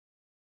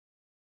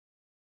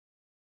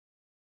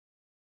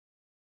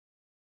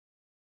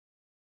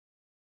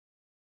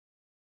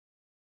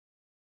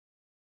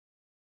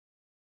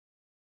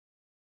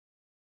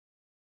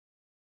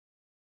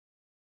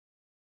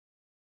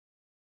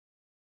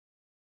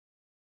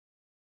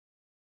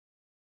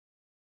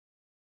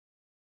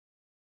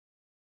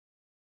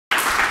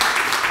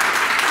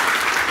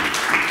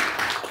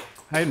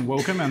Hey and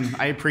welcome, and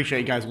I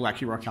appreciate you guys will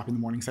actually rock up in the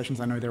morning sessions.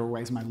 I know they're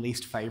always my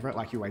least favourite,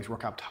 like you always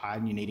rock up tired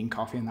and you're needing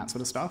coffee and that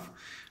sort of stuff.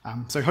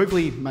 So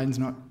hopefully mine's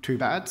not too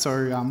bad.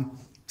 So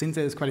since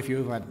there's quite a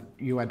few of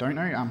you I don't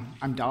know,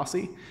 I'm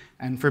Darcy,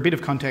 and for a bit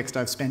of context,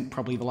 I've spent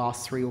probably the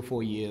last 3 or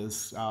 4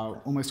 years,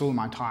 almost all of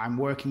my time,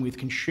 working with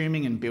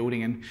consuming and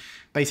building and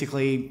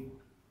basically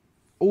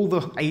all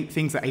the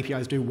things that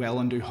APIs do well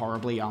and do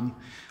horribly,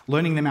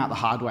 learning them out the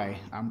hard way.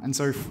 And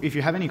so if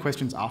you have any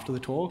questions after the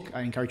talk,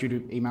 I encourage you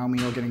to email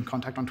me or get in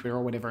contact on Twitter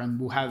or whatever, and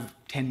we'll have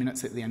 10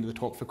 minutes at the end of the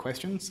talk for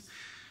questions.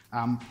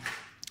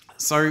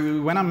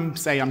 So when I'm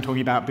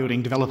talking about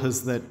building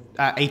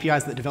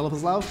APIs that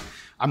developers love,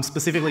 I'm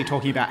specifically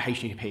talking about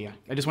HTTP.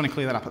 I just want to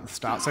clear that up at the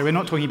start. So we're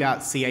not talking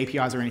about C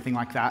APIs or anything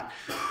like that.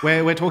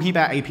 We're talking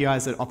about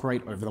APIs that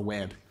operate over the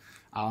web.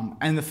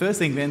 And the first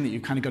thing then that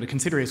you've kind of got to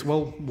consider is,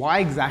 well, why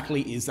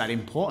exactly is that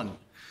important?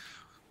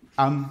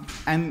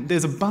 And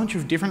there's a bunch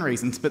of different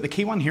reasons, but the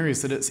key one here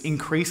is that it's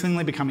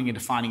increasingly becoming a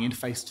defining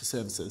interface to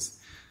services.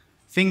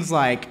 Things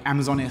like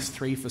Amazon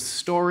S3 for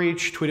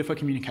storage, Twitter for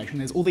communication,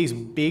 there's all these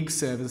big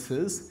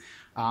services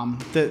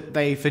that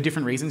they, for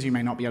different reasons you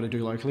may not be able to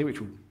do locally,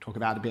 which we'll talk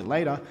about a bit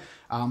later,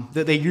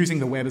 that they're using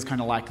the web as kind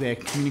of like their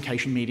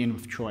communication medium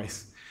of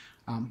choice.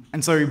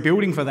 And so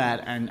building for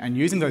that and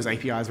using those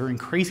APIs are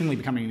increasingly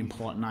becoming an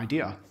important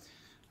idea.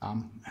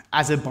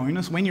 As a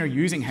bonus, when you're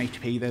using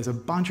HTTP, there's a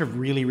bunch of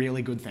really,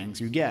 really good things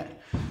you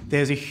get.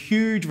 There's a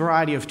huge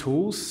variety of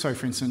tools. So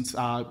for instance,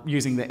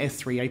 using the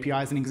S3 API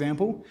as an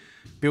example,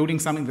 building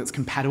something that's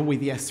compatible with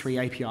the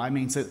S3 API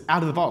means that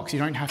out of the box, you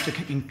don't have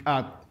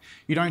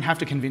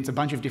to convince a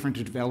bunch of different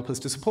developers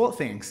to support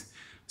things.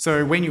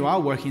 So when you are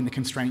working in the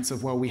constraints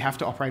of, well, we have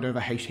to operate over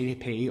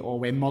HTTP or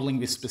we're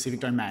modeling this specific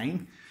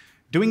domain,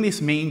 doing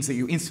this means that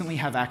you instantly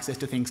have access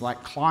to things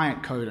like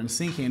client code and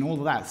syncing and all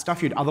of that,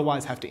 stuff you'd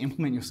otherwise have to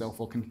implement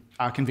yourself or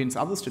convince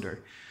others to do.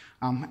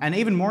 And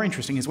even more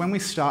interesting is when we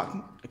start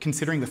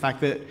considering the fact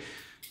that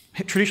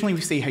traditionally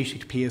we see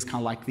HTTP as kind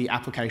of like the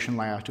application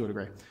layer to a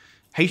degree.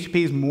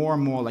 HTTP is more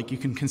and more like you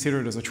can consider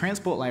it as a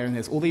transport layer, and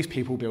there's all these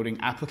people building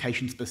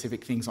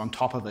application-specific things on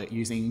top of it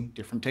using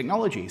different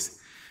technologies.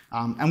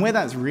 And where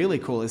that's really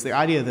cool is the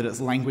idea that it's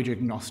language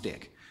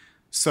agnostic.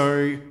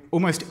 So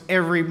almost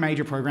every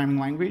major programming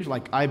language,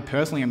 like I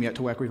personally am yet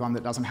to work with one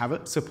that doesn't have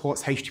it,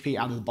 supports HTTP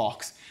out of the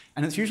box.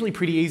 And it's usually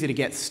pretty easy to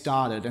get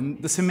started,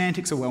 and the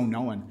semantics are well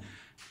known.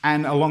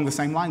 And along the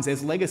same lines,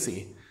 there's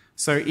legacy.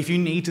 So if you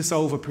need to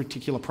solve a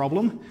particular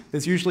problem,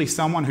 there's usually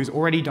someone who's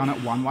already done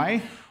it one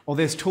way, or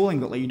there's tooling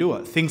that let you do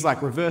it. Things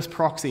like reverse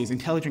proxies,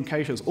 intelligent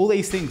caches, all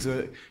these things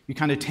that you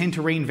kind of tend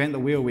to reinvent the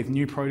wheel with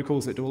new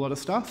protocols that do a lot of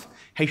stuff,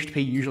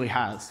 HTTP usually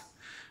has.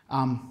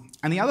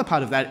 And the other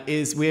part of that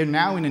is we're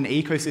now in an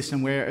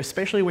ecosystem where,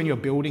 especially when you're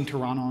building to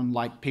run on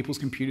like people's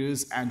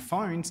computers and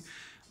phones,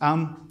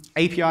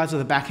 APIs are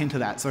the back end to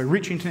that. So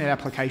rich internet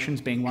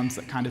applications being ones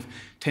that kind of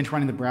tend to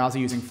run in the browser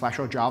using Flash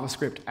or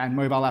JavaScript, and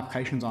mobile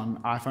applications on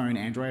iPhone,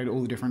 Android,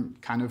 all the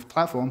different kind of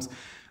platforms.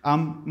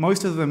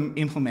 Most of them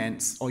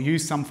implement or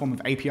use some form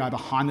of API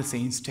behind the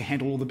scenes to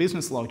handle all the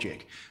business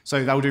logic.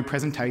 So they'll do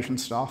presentation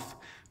stuff,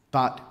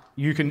 but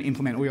you can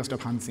implement all your stuff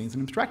behind the scenes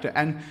and abstract it.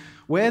 And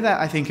where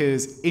that I think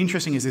is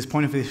interesting is this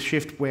point of this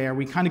shift where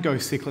we kind of go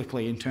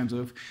cyclically in terms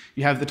of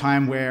you have the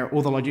time where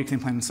all the logic's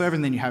implemented in server,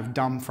 and then you have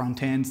dumb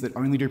front ends that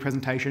only do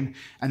presentation,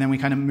 and then we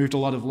kind of moved a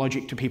lot of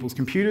logic to people's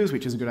computers,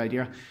 which is a good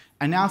idea.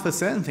 And now for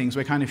certain things,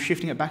 we're kind of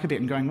shifting it back a bit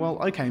and going,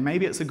 well, okay,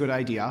 maybe it's a good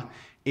idea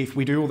if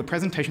we do all the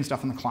presentation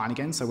stuff on the client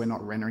again, so we're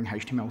not rendering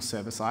HTML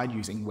server-side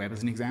using web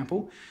as an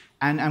example,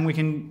 and we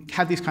can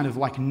have this kind of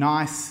like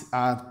nice,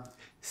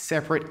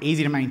 separate,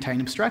 easy to maintain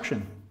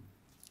abstraction.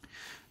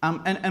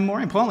 And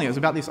more importantly, it was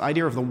about this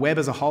idea of the web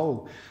as a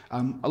whole.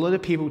 A lot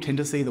of people tend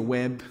to see the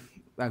web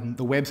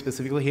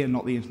specifically here,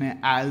 not the internet,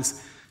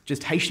 as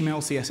just HTML,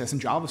 CSS,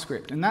 and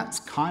JavaScript. And that's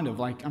kind of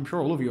like, I'm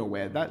sure all of you are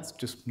aware, that's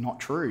just not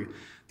true.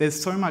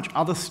 There's so much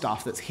other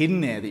stuff that's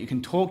hidden there that you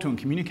can talk to and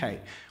communicate,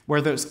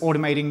 whether it's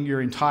automating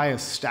your entire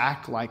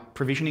stack, like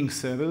provisioning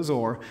servers,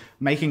 or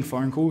making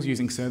phone calls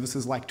using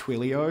services like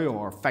Twilio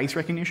or face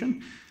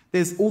recognition.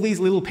 There's all these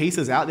little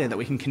pieces out there that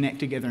we can connect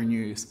together and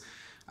use.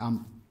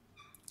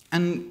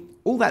 And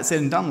all that said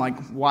and done,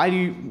 like,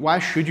 why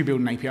should you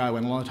build an API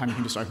when a lot of the time you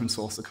can just open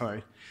source the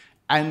code?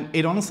 And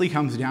it honestly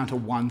comes down to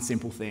one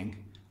simple thing.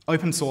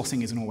 Open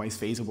sourcing isn't always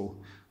feasible.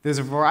 There's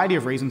a variety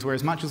of reasons where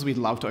as much as we'd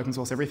love to open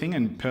source everything,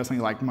 and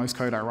personally, like most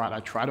code I write, I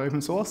try to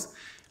open source,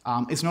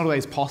 it's not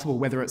always possible,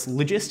 whether it's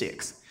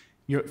logistics.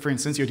 For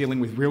instance, you're dealing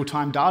with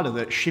real-time data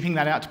that shipping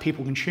that out to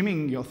people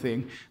consuming your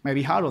thing may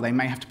be hard, or they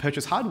may have to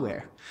purchase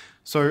hardware.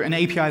 So an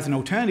API is an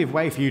alternative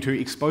way for you to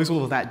expose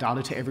all of that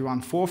data to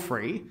everyone for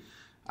free,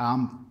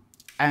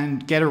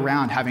 and get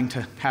around having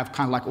to have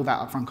kind of like all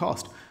that upfront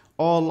cost.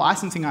 Or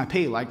licensing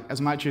IP, like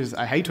as much as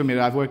I hate to admit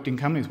it, I've worked in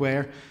companies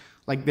where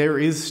like there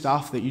is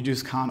stuff that you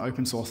just can't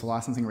open source for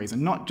licensing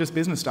reason. Not just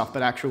business stuff,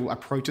 but actual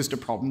approaches to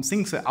problems,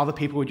 things that other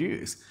people would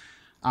use.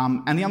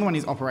 And the other one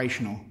is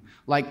operational.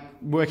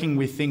 Like working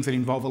with things that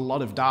involve a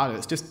lot of data,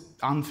 it's just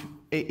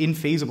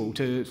infeasible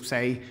to,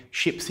 say,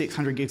 ship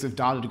 600 gigs of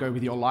data to go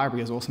with your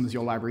library, as awesome as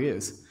your library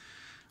is.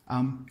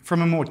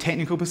 From a more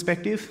technical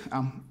perspective,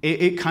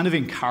 it kind of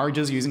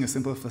encourages using a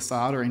simpler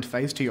facade or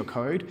interface to your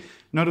code.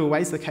 Not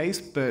always the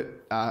case, but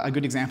a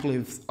good example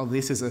of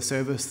this is a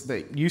service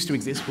that used to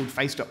exist called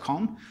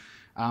face.com.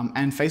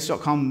 And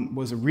face.com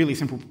was a really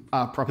simple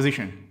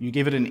proposition. You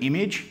give it an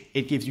image,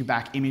 it gives you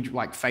back image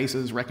like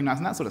faces,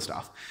 recognizing that sort of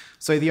stuff.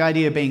 So the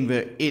idea being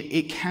that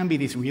it can be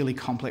this really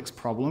complex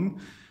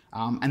problem,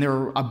 and there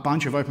are a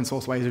bunch of open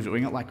source ways of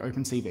doing it, like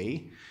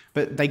OpenCV,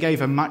 but they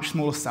gave a much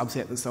smaller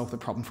subset that solved the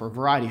problem for a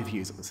variety of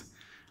users,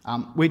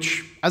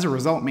 which as a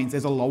result means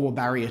there's a lower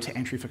barrier to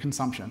entry for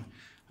consumption.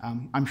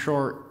 I'm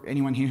sure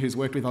anyone here who's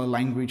worked with a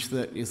language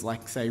that is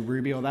like, say,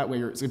 Ruby or that,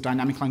 where it's a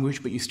dynamic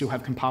language, but you still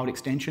have compiled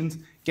extensions,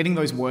 getting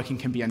those working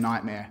can be a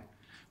nightmare.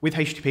 With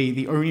HTTP,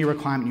 the only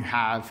requirement you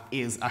have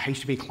is a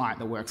HTTP client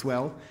that works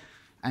well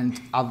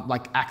and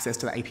like access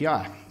to the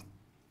API.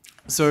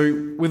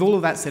 So with all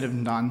of that said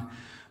and done,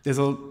 there's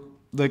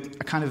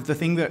the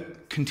thing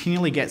that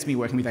continually gets me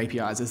working with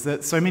APIs is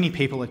that so many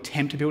people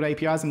attempt to build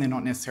APIs and they're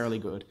not necessarily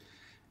good.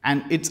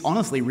 And it's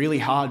honestly really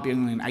hard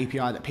building an API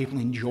that people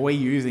enjoy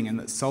using and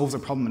that solves a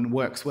problem and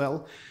works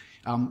well.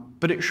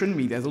 But it shouldn't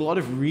be. There's a lot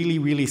of really,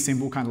 really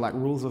simple kind of like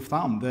rules of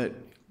thumb that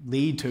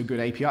lead to good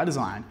API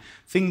design.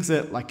 Things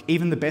that like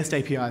even the best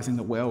APIs in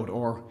the world,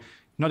 or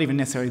not even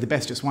necessarily the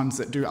best, just ones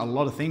that do a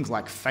lot of things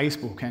like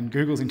Facebook and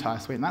Google's entire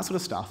suite and that sort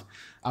of stuff,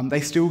 they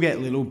still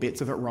get little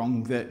bits of it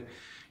wrong that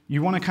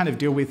you want to kind of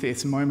deal with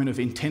this moment of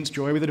intense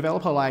joy with a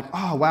developer, like,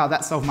 oh, wow,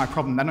 that solved my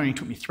problem. That only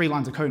took me 3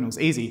 lines of code and it was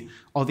easy.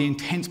 Or the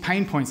intense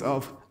pain points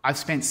of, I've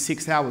spent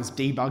 6 hours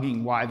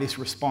debugging why this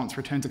response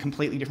returns a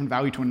completely different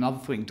value to another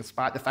thing,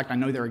 despite the fact I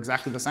know they're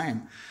exactly the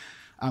same.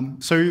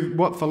 So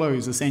what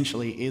follows,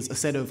 essentially, is a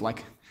set of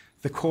like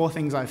the core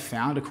things I've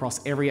found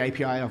across every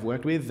API I've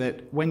worked with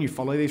that when you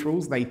follow these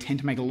rules, they tend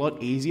to make it a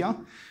lot easier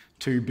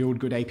to build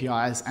good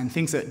APIs and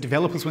things that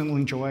developers will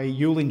enjoy,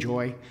 you'll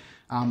enjoy.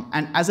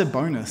 And as a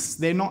bonus,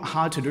 they're not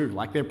hard to do.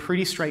 Like, they're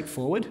pretty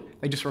straightforward.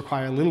 They just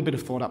require a little bit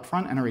of thought up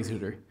front and are easy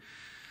to do.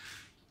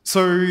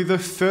 So the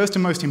first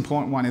and most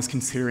important one is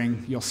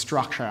considering your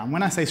structure. And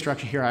when I say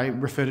structure here, I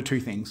refer to 2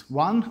 things.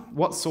 One,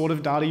 what sort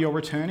of data you're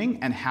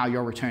returning and how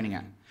you're returning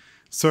it.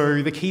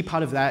 So the key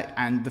part of that,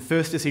 and the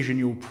first decision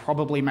you'll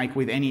probably make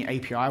with any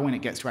API when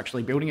it gets to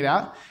actually building it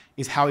out,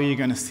 is how are you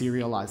going to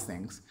serialize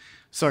things.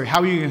 So how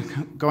are you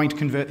going to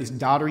convert this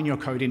data in your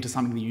code into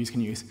something the user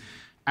can use?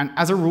 And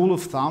as a rule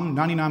of thumb,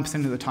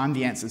 99% of the time,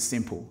 the answer is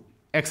simple.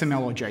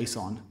 XML or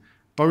JSON.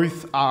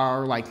 Both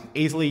are like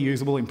easily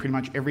usable in pretty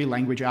much every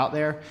language out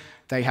there.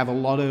 They have a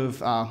lot of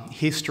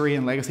history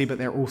and legacy, but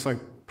they're also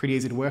pretty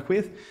easy to work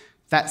with.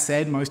 That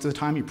said, most of the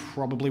time, you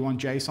probably want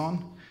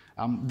JSON.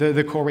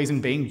 The core reason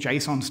being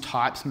JSON's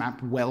types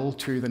map well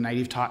to the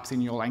native types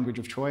in your language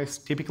of choice,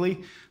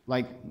 typically.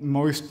 Like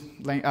most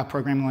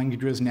programming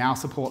languages now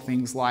support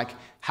things like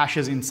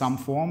hashes in some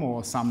form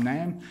or some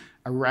name,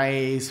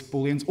 arrays,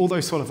 booleans, all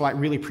those sort of like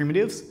really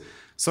primitives.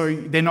 So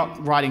they're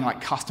not writing like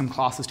custom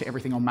classes to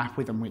everything or map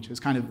with them, which is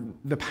kind of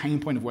the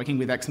pain point of working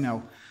with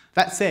XML.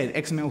 That said,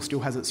 XML still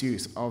has its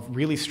use of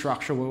really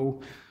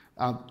structural,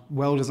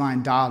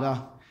 well-designed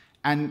data,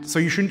 and so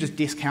you shouldn't just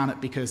discount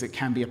it because it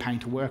can be a pain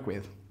to work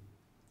with.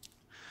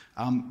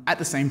 At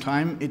the same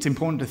time, it's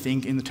important to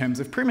think in the terms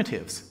of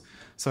primitives.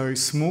 So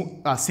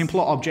small,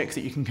 simpler objects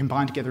that you can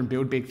combine together and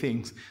build big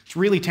things. It's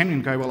really tempting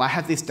to go, well, I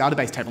have this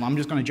database table, I'm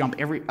just going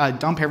to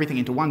dump everything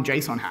into one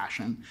JSON hash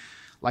and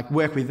like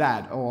work with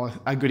that. Or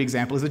a good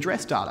example is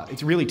address data.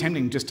 It's really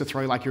tempting just to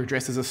throw like your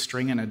address as a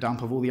string and a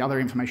dump of all the other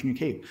information you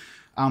keep.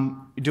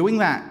 Doing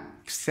that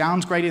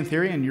sounds great in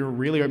theory and you're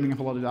really opening up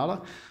a lot of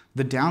data.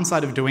 The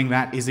downside of doing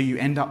that is that you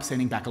end up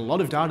sending back a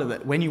lot of data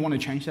that when you want to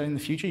change that in the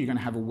future, you're going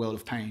to have a world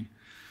of pain.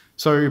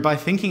 So by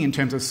thinking in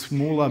terms of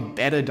smaller,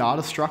 better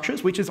data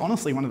structures, which is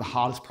honestly one of the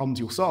hardest problems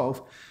you'll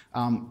solve,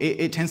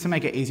 it tends to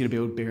make it easier to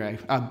build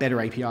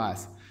better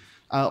APIs.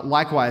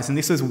 Likewise, and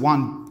this is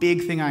one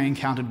big thing I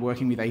encountered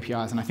working with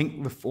APIs, and I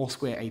think the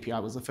Foursquare API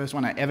was the first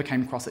one I ever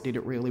came across that did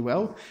it really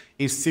well,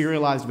 is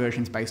serialized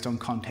versions based on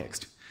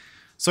context.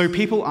 So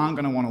people aren't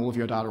going to want all of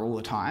your data all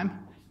the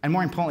time, and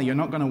more importantly, you're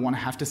not going to want to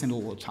have to send it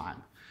all the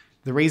time.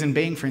 The reason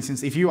being, for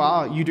instance, if you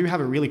do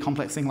have a really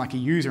complex thing like a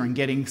user and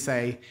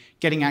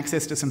getting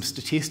access to some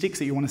statistics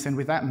that you want to send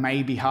with that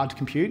may be hard to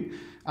compute,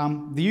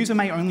 the user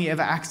may only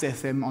ever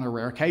access them on a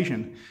rare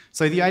occasion.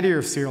 So the idea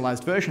of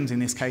serialized versions in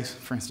this case,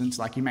 for instance,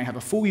 like you may have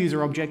a full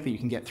user object that you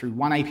can get through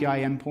one API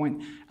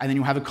endpoint, and then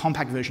you'll have a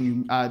compact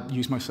version you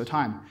use most of the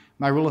time.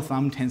 My rule of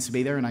thumb tends to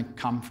be there, and I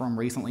come from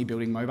recently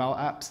building mobile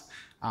apps,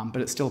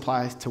 but it still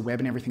applies to web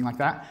and everything like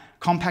that.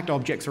 Compact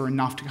objects are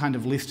enough to kind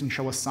of list and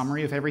show a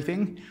summary of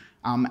everything.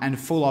 And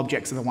full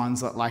objects are the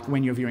ones that, like,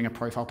 when you're viewing a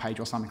profile page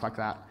or something like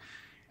that.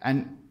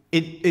 And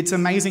it's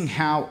amazing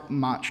how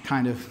much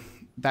kind of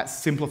that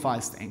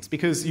simplifies things,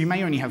 because you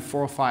may only have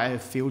 4 or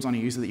 5 fields on a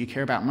user that you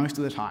care about most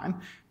of the time,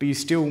 but you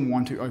still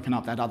want to open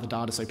up that other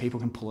data so people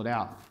can pull it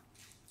out.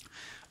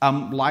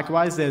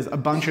 Likewise, there's a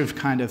bunch of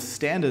kind of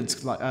standards,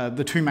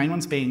 the two main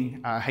ones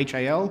being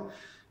HAL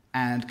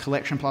and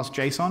collection plus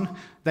JSON.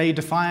 They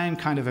define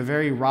kind of a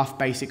very rough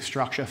basic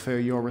structure for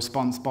your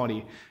response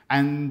body.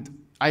 And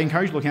I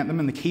encourage looking at them,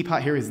 and the key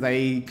part here is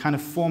they kind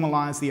of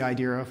formalize the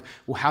idea of,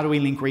 well, how do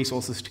we link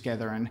resources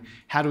together and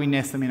how do we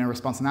nest them in a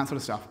response and that sort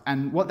of stuff.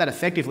 And what that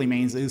effectively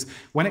means is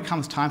when it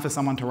comes time for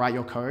someone to write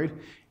your code,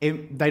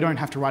 they don't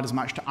have to write as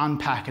much to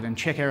unpack it and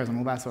check errors and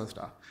all that sort of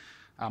stuff.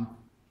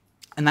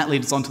 And that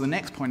leads us on to the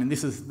next point, and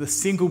this is the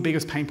single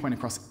biggest pain point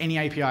across any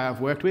API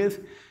I've worked with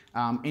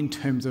in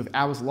terms of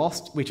hours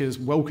lost, which is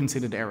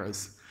well-considered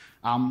errors.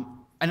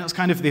 And it's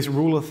kind of this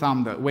rule of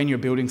thumb that when you're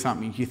building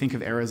something, you think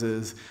of errors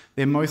as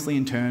they're mostly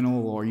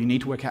internal, or you need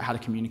to work out how to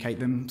communicate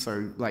them.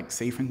 So like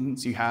C, for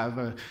instance, you have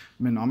a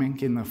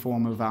mnemonic in the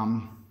form of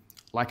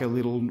like a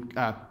little,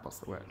 what's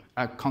the word,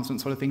 a constant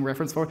sort of thing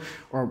reference for it,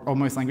 or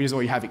most languages,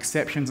 or you have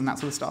exceptions and that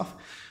sort of stuff.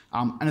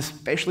 And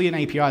especially in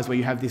APIs where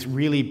you have this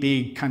really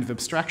big kind of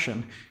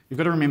abstraction, you've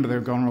got to remember the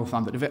golden rule of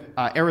thumb that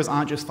errors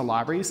aren't just for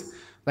libraries,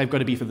 they've got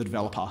to be for the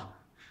developer.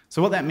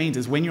 So what that means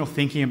is when you're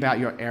thinking about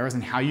your errors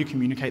and how you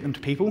communicate them to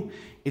people,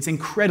 it's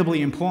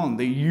incredibly important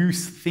that you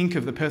think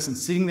of the person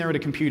sitting there at a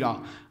computer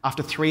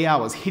after 3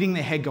 hours, hitting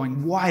their head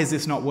going, why is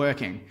this not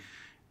working?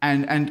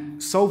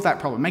 And solve that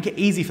problem. Make it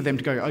easy for them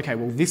to go, okay,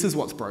 well, this is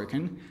what's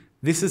broken.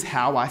 This is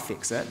how I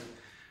fix it.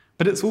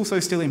 But it's also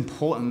still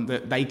important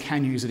that they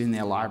can use it in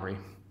their library.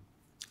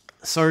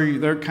 So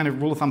the kind of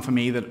rule of thumb for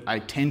me that I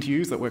tend to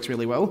use that works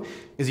really well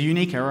is a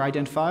unique error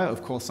identifier,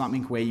 of course,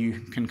 something where you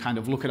can kind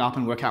of look it up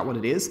and work out what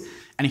it is,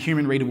 and a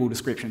human readable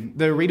description.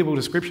 The readable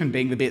description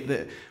being the bit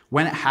that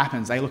when it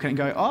happens, they look at it and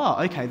go,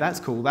 oh, okay,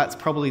 that's cool. That's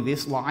probably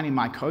this line in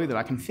my code that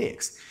I can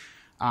fix.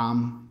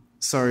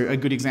 So a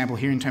good example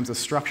here in terms of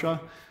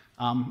structure,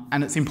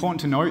 and it's important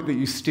to note that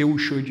you still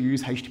should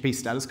use HTTP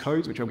status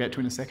codes, which I'll get to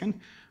in a second.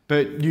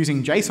 But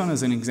using JSON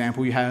as an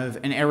example, you have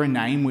an error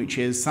name, which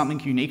is something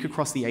unique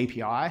across the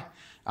API.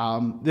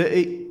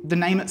 The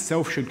name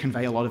itself should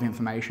convey a lot of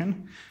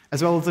information,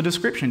 as well as a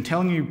description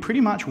telling you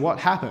pretty much what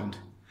happened.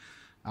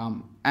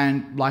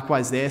 And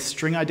likewise there,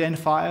 string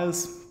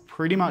identifiers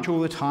pretty much all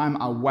the time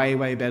are way,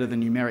 way better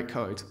than numeric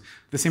codes.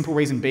 The simple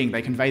reason being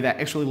they convey that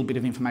extra little bit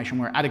of information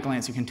where at a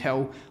glance you can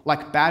tell,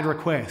 like bad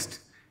request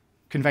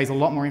conveys a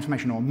lot more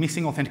information, or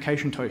missing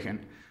authentication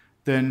token,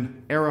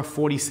 than error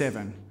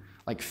 47.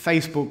 Like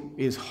Facebook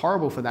is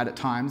horrible for that at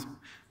times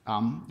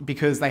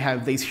because they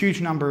have these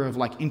huge number of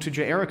like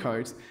integer error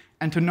codes,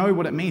 and to know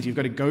what it means, you've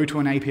got to go to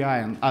an API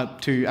and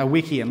to a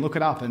wiki and look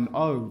it up, and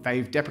oh,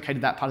 they've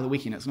deprecated that part of the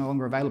wiki and it's no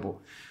longer available.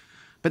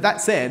 But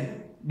that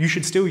said, you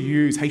should still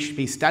use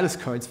HTTP status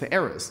codes for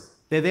errors.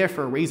 They're there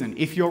for a reason.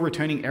 If you're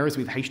returning errors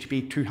with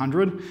HTTP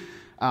 200,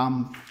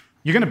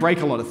 you're going to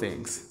break a lot of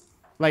things.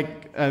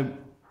 Like,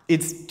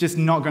 it's just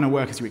not going to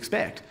work as you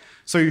expect.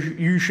 So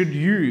you should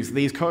use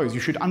these codes. You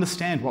should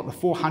understand what the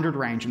 400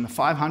 range and the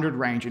 500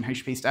 range in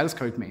HTTP status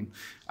code mean.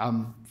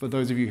 For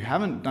those of you who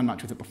haven't done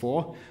much with it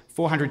before,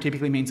 400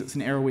 typically means it's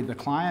an error with the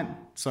client.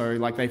 So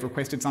like they've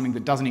requested something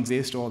that doesn't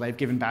exist, or they've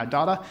given bad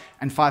data,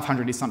 and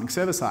 500 is something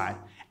server-side.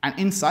 And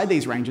inside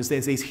these ranges,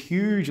 there's these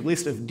huge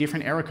list of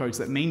different error codes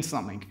that mean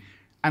something.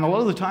 And a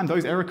lot of the time,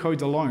 those error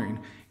codes alone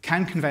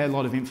can convey a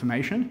lot of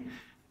information.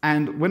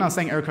 And when I was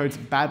saying error codes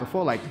bad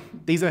before, like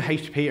these are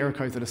HTTP error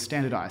codes that are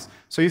standardized.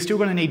 So you're still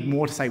going to need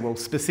more to say, well,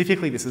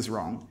 specifically this is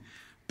wrong.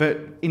 But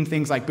in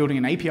things like building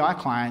an API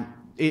client,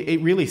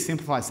 it really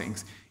simplifies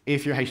things.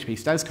 If your HTTP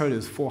status code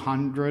is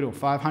 400 or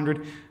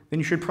 500, then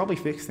you should probably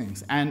fix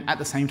things. And at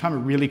the same time, a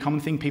really common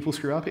thing people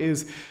screw up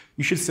is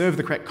you should serve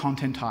the correct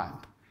content type.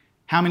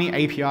 How many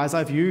APIs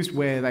I've used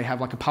where they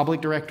have like a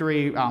public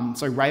directory,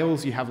 so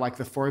Rails, you have like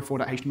the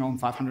 404.html and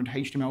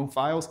 500.html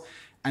files,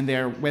 and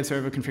their web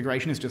server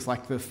configuration is just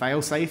like the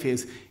fail-safe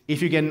is,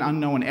 if you get an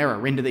unknown error,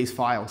 render these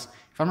files.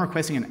 If I'm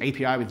requesting an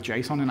API with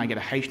JSON and I get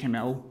a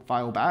HTML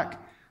file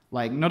back,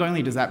 like not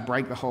only does that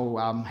break the whole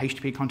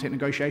HTTP content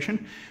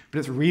negotiation, but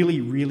it's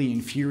really, really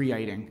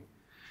infuriating.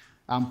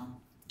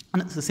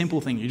 And it's a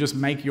simple thing. You just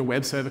make your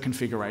web server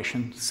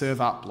configuration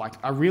serve up like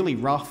a really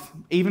rough,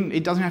 even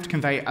it doesn't have to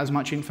convey as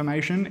much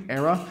information,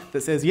 error,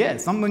 that says, yeah,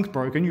 something's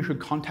broken, you should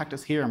contact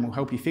us here and we'll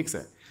help you fix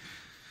it.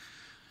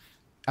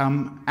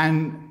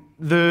 And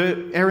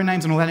the error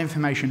names and all that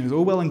information is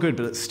all well and good,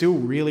 but it's still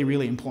really,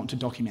 really important to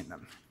document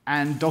them.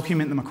 And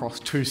document them across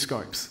two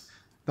scopes.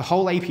 The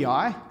whole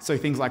API, so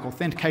things like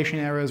authentication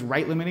errors,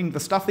 rate limiting, the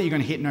stuff that you're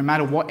going to hit no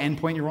matter what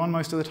endpoint you're on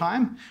most of the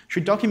time,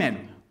 should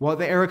document what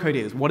the error code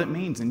is, what it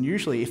means, and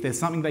usually if there's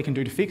something they can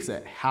do to fix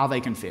it, how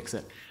they can fix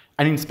it.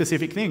 And in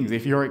specific things,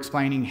 if you're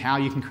explaining how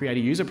you can create a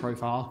user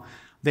profile,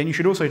 then you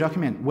should also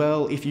document,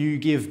 well, if you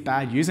give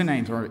bad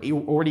usernames or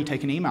already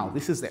take an email,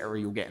 this is the error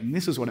you'll get, and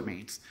this is what it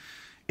means.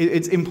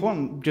 It's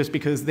important just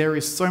because there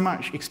is so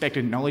much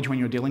expected knowledge when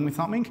you're dealing with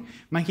something.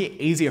 Make it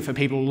easier for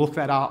people to look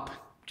that up.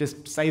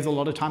 Just saves a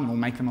lot of time and will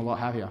make them a lot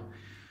happier.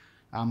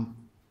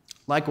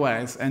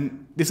 Likewise,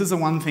 and this is the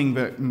one thing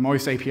that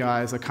most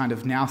APIs are kind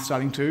of now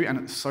starting to, and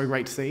it's so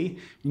great to see,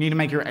 you need to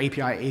make your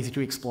API easy to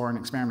explore and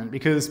experiment,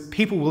 because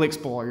people will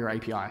explore your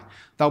API.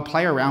 They'll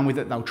play around with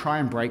it, they'll try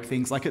and break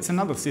things, like it's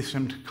another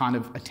system to kind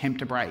of attempt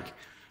to break.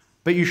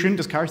 But you shouldn't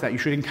discourage that, you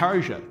should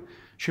encourage it. You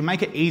should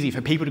make it easy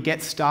for people to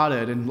get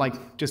started and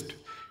like just,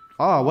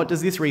 oh, what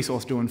does this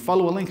resource do, and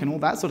follow a link and all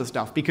that sort of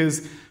stuff,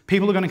 because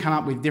people are going to come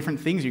up with different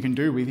things you can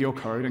do with your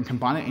code and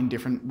combine it in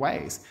different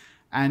ways.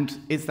 And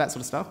it's that sort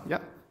of stuff, yeah.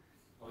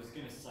 I was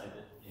going to say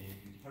that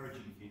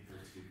encouraging people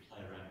to play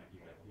around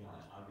with your API,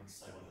 I would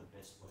say one of the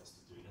best ways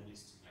to do that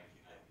is to make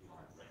your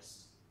API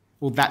REST.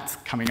 Well, that's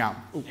coming up.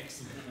 Ooh.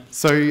 Excellent.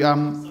 So, Sorry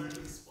for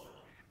the spoiler.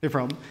 no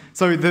problem.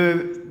 So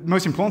the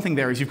most important thing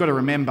there is you've got to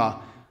remember,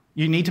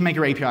 you need to make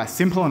your API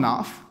simple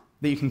enough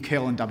that you can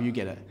curl and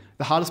wget it.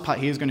 The hardest part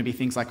here is going to be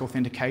things like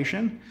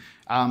authentication,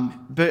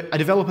 but a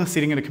developer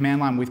sitting at a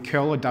command line with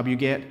curl or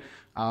wget,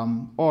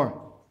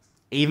 or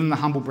even the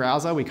humble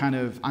browser, we kind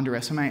of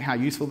underestimate how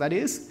useful that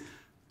is,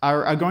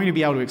 are going to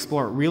be able to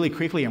explore it really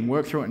quickly and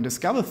work through it and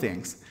discover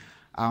things.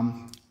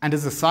 And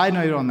as a side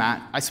note on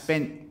that, I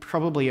spent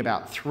probably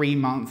about 3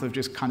 months of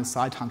just kind of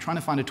side time trying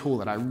to find a tool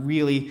that I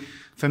really,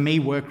 for me,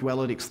 worked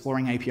well at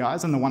exploring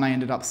APIs, and the one I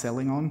ended up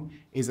selling on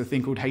is a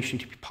thing called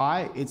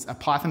HTTP. It's a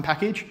Python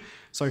package.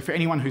 So for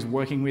anyone who's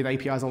working with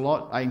APIs a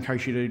lot, I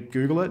encourage you to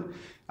Google it.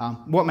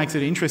 What makes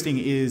it interesting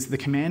is the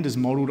command is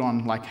modeled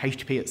on like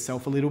HTTP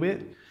itself a little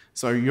bit.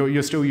 So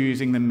you're still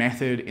using the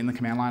method in the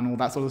command line and all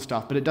that sort of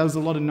stuff, but it does a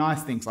lot of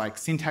nice things like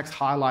syntax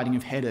highlighting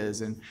of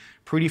headers and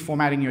pretty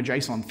formatting your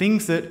JSON,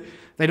 things that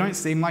they don't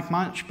seem like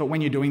much, but when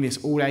you're doing this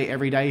all day,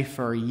 every day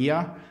for a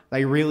year,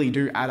 they really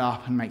do add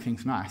up and make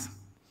things nice.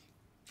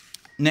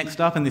 Next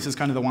up, and this is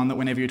kind of the one that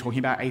whenever you're talking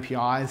about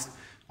APIs,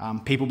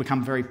 people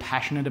become very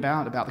passionate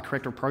about the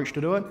correct approach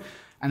to do it,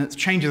 and it's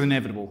change is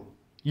inevitable.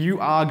 You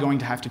are going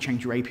to have to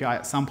change your API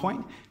at some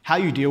point. How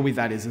you deal with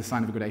that is a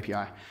sign of a good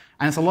API.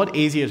 And it's a lot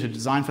easier to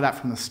design for that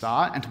from the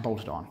start and to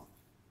bolt it on.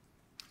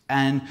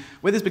 And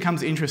where this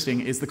becomes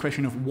interesting is the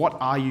question of what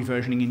are you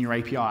versioning in your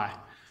API?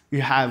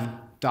 You have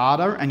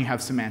data and you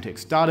have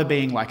semantics. Data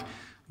being like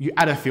you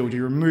add a field,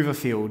 you remove a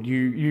field,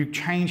 you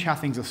change how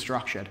things are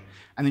structured.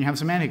 And then you have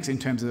semantics in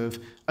terms of,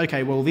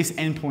 okay, well, this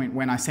endpoint,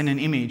 when I send an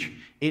image,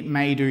 it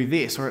may do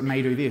this, or it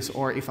may do this,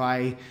 or if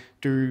I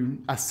do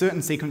a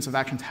certain sequence of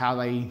actions, how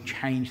they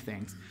change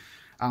things.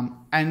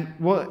 And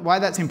why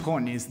that's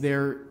important is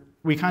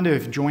we kind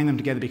of join them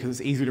together because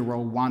it's easy to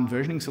roll one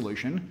versioning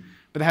solution,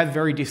 but they have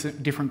very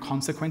different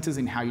consequences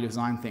in how you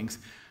design things.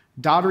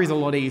 Data is a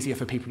lot easier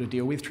for people to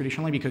deal with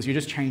traditionally because you're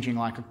just changing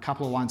like a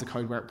couple of lines of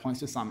code where it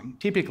points to something,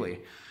 typically.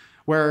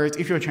 Whereas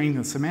if you're changing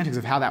the semantics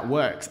of how that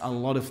works, a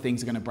lot of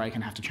things are going to break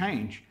and have to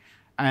change.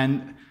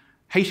 And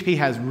HTTP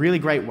has really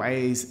great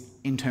ways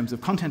in terms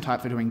of content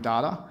type for doing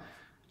data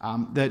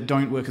that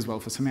don't work as well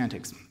for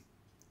semantics.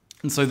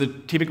 And so the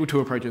typical two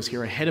approaches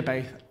here are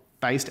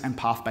header-based and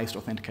path-based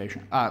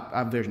authentication,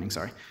 versioning,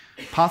 sorry.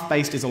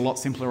 Path-based is a lot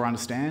simpler to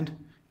understand.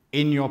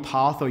 In your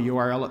path or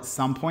URL at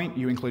some point,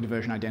 you include a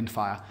version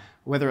identifier.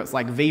 Whether it's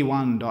like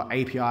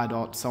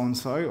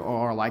v1.api.so-and-so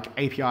or like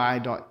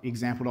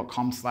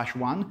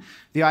api.example.com/1,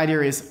 the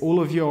idea is all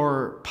of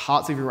your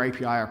parts of your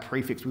API are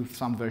prefixed with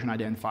some version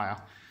identifier.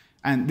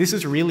 And this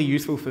is really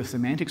useful for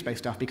semantics-based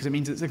stuff because it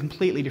means it's a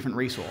completely different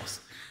resource.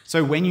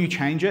 So when you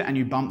change it and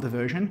you bump the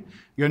version,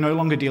 you're no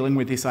longer dealing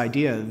with this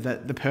idea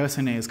that the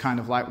person is kind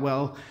of like,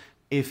 well,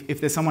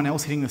 if there's someone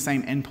else hitting the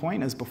same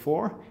endpoint as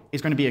before,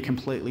 it's going to be a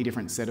completely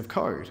different set of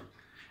code.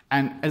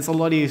 And it's a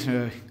lot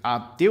easier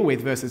to deal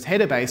with versus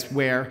header-based,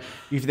 where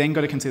you've then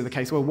got to consider the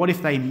case, well, what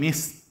if they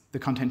miss the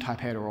content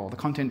type header, or the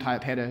content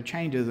type header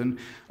changes,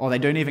 or they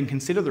don't even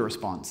consider the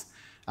response?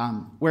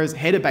 Whereas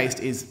header-based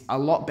is a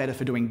lot better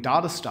for doing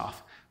data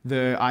stuff.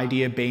 The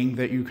idea being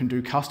that you can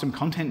do custom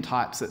content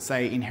types that,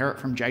 say, inherit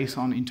from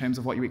JSON in terms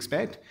of what you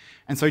expect.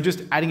 And so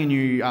just adding a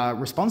new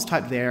response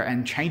type there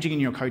and changing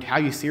in your code how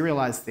you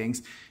serialize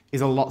things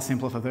is a lot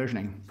simpler for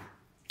versioning.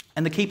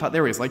 And the key part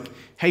there is, like,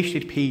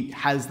 HTTP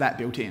has that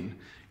built in.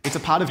 It's a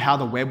part of how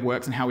the web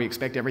works and how we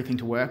expect everything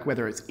to work,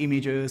 whether it's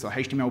images or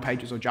HTML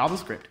pages or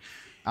JavaScript.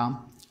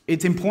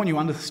 It's important you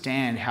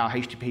understand how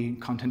HTTP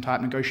content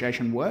type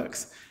negotiation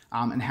works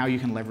and how you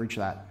can leverage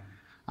that.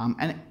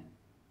 And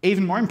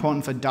even more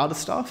important for data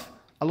stuff,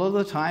 a lot of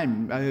the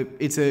time,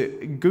 it's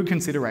a good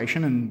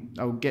consideration, and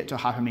I'll get to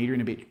hypermedia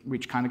in a bit,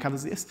 which kind of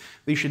covers this,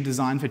 that you should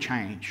design for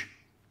change.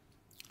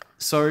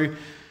 So,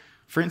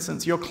 for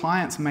instance, your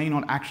clients may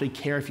not actually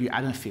care if you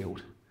add a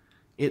field.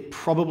 It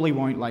probably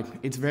won't,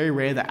 it's very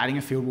rare that adding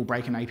a field will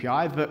break an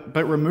API,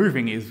 but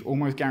removing is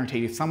almost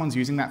guaranteed. If someone's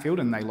using that field,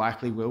 and they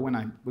likely will when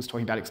I was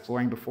talking about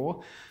exploring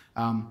before,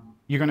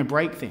 you're going to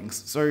break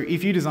things. So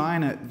if you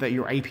design it that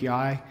your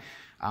API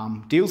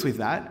deals with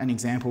that, an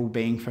example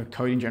being for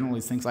code in general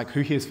is things like, who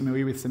here is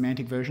familiar with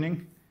semantic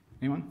versioning?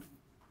 Anyone?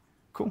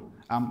 Cool.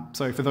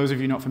 So for those of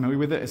you not familiar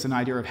with it, it's an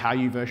idea of how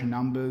you version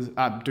numbers,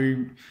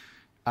 version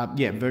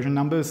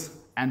numbers.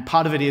 And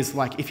part of it is,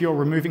 like, if you're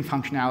removing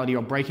functionality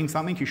or breaking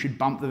something, you should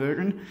bump the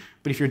version.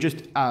 But if you're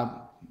just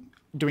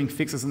doing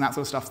fixes and that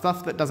sort of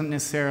stuff that doesn't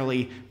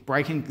necessarily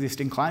break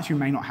existing clients, you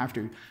may not have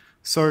to.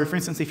 So for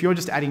instance, if you're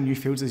just adding new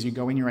fields as you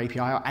go in your API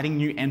or adding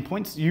new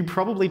endpoints, you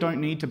probably don't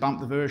need to bump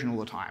the version all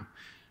the time.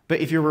 But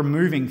if you're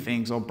removing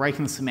things or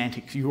breaking the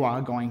semantics, you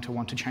are going to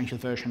want to change the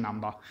version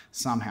number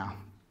somehow.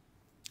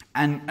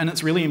 And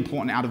it's really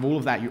important out of all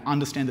of that, you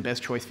understand the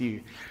best choice for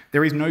you.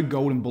 There is no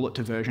golden bullet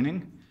to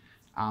versioning.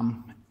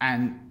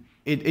 And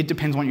it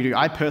depends on what you do.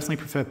 I personally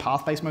prefer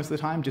path-based most of the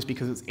time just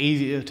because it's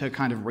easier to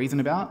kind of reason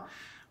about.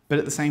 But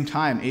at the same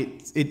time,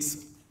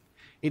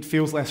 it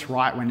feels less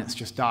right when it's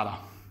just data.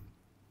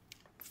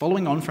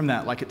 Following on from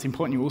that, like it's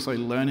important you also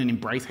learn and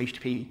embrace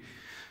HTTP.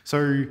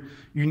 So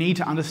you need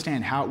to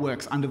understand how it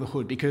works under the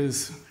hood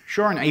because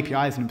sure, an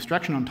API is an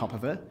abstraction on top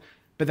of it,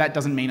 but that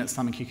doesn't mean it's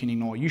something you can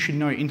ignore. You should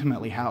know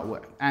intimately how it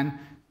works. And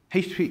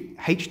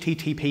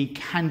HTTP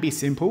can be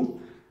simple,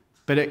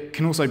 but it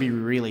can also be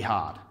really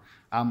hard.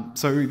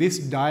 So this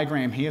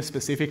diagram here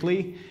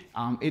specifically,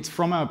 it's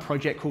from a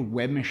project called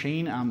Web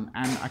Machine, and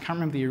I can't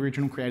remember the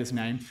original creator's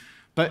name,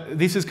 but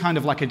this is kind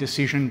of like a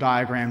decision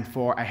diagram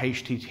for a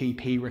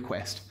HTTP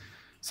request.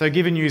 So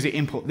given user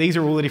input, these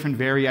are all the different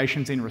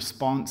variations in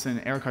response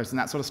and error codes and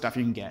that sort of stuff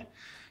you can get.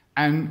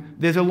 And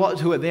there's a lot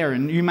to it there,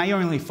 and you may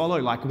only follow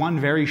like one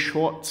very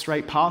short,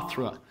 straight path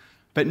through it.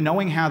 But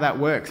knowing how that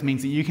works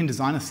means that you can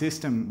design a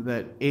system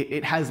that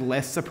it has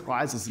less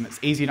surprises and it's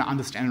easier to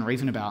understand and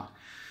reason about.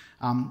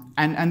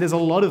 And there's a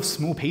lot of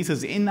small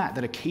pieces in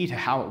that are key to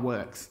how it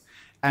works.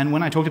 And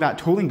when I talked about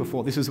tooling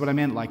before, this is what I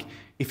meant. Like,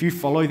 if you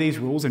follow these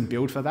rules and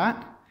build for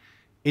that,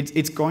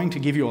 it's going to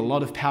give you a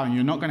lot of power, and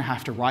you're not going to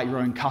have to write your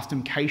own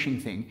custom caching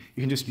thing.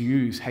 You can just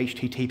use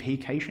HTTP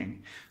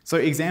caching. So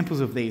examples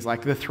of these,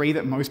 like the three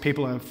that most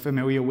people are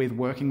familiar with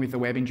working with the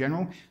web in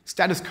general,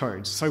 status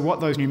codes. So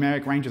what those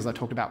numeric ranges I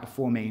talked about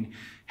before mean,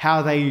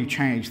 how they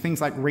change,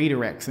 things like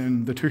redirects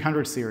and the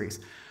 200 series.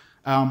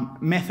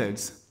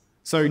 Methods.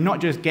 So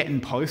not just get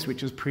and post,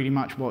 which is pretty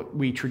much what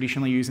we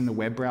traditionally use in the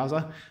web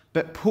browser,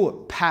 but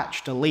put,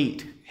 patch,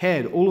 delete,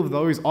 head, all of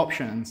those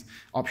options,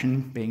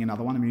 option being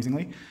another one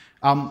amusingly,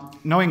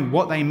 knowing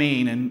what they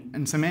mean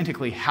and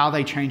semantically how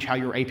they change how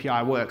your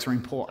API works are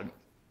important.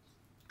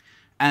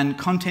 And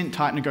content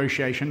type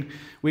negotiation,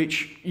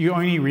 which you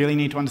only really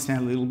need to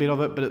understand a little bit of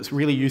it, but it's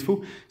really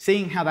useful,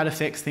 seeing how that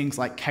affects things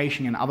like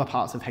caching and other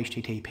parts of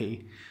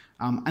HTTP.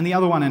 And the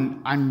other one, and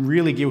I'm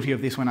really guilty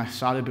of this when I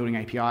started building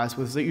APIs,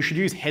 was that you should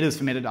use headers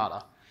for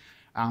metadata.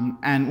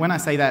 And when I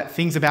say that,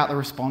 things about the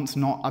response,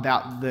 not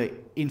about the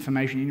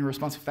information in your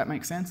response, if that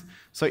makes sense.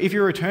 So if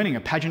you're returning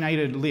a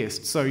paginated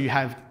list, so you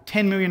have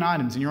 10 million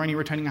items and you're only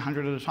returning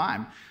 100 at a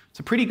time, it's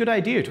a pretty good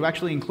idea to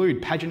actually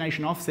include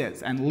pagination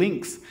offsets and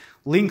links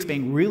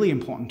being really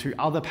important to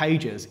other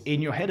pages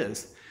in your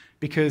headers.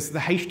 Because the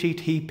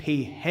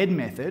HTTP head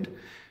method,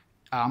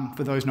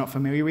 for those not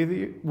familiar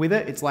with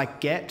it, it's like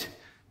get,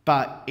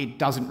 but it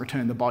doesn't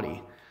return the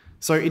body.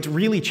 So it's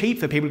really cheap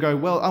for people to go,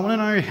 well, I want to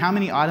know how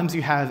many items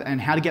you have and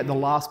how to get the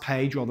last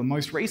page or the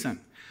most recent.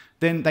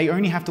 Then they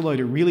only have to load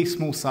a really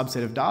small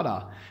subset of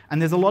data.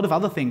 And there's a lot of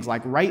other things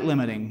like rate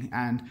limiting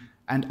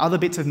and other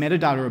bits of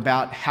metadata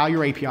about how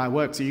your API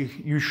works. So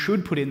you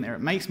should put in there.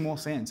 It makes more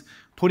sense.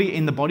 Put it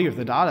in the body of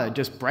the data,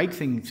 just break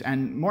things.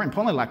 And more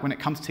importantly, like when it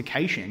comes to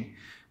caching,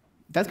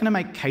 that's going to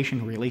make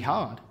caching really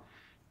hard.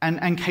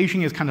 And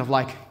caching is kind of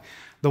like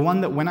the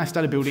one that when I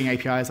started building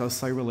APIs, I was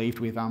so relieved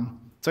with.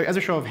 So as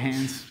a show of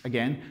hands,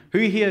 again, who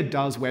here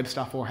does web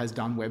stuff or has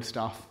done web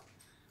stuff?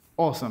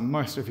 Awesome,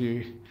 most of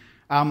you.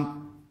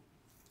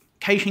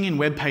 Caching in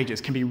web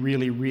pages can be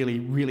really, really,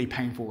 really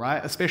painful,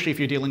 right? Especially if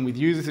you're dealing with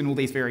users and all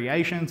these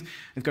variations.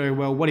 It's go,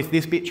 well, what if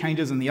this bit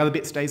changes and the other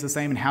bit stays the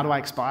same, and how do I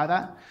expire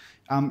that?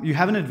 You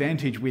have an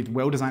advantage with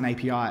well-designed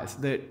APIs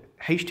that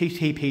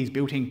HTTP's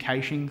built-in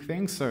caching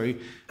things, so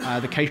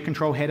the cache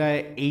control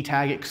header,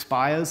 e-tag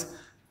expires,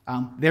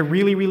 they're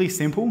really, really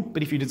simple,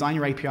 but if you design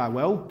your API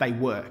well, they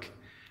work.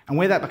 And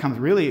where that becomes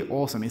really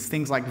awesome is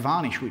things like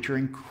Varnish, which are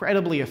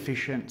incredibly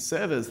efficient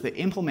servers that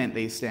implement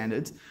these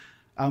standards.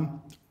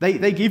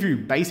 They give you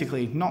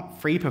basically not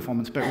free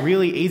performance, but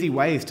really easy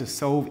ways to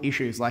solve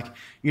issues. Like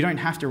you don't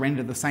have to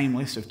render the same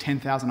list of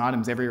 10,000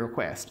 items every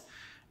request.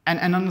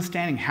 And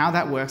understanding how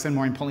that works and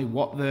more importantly,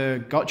 what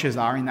the gotchas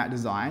are in that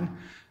design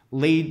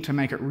lead to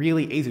make it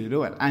really easy to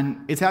do it.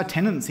 And it's our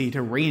tendency to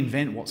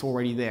reinvent what's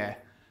already there.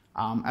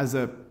 As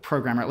a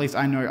programmer, at least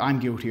I know I'm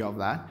guilty of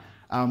that.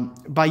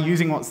 By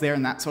using what's there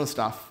and that sort of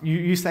stuff,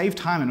 you save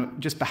time and it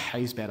just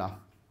behaves better.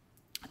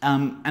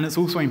 And it's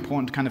also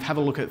important to kind of have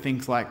a look at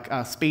things like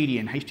Speedy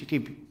and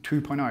HTTP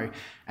 2.0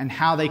 and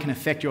how they can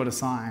affect your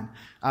design,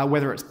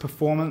 whether it's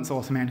performance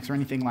or semantics or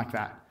anything like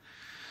that.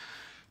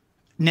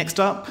 Next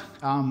up,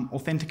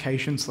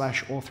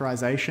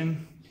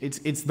 authentication/authorization.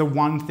 It's the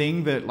one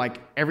thing that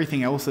like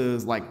everything else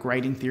is like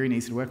great in theory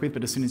needs to work with,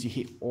 but as soon as you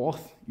hit auth,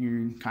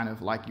 you kind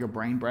of like your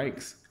brain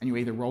breaks and you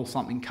either roll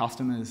something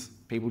custom as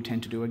people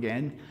tend to do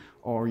again,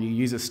 or you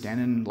use a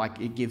standard and like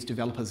it gives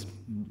developers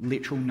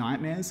literal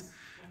nightmares.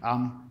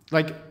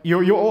 Like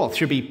your auth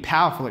should be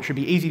powerful, it should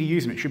be easy to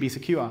use and it should be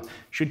secure.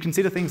 Should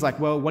consider things like,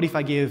 well, what if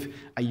I give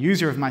a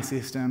user of my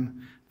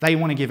system they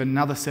want to give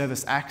another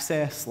service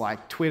access,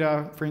 like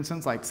Twitter, for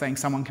instance, like saying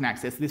someone can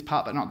access this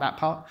part but not that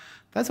part.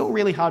 That's all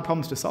really hard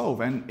problems to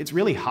solve, and it's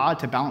really hard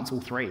to balance all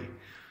three.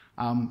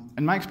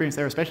 And my experience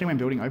there, especially when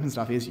building open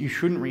stuff, is you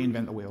shouldn't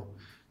reinvent the wheel.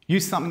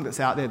 Use something that's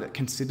out there that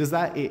considers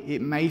that.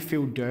 It may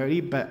feel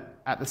dirty,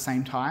 but at the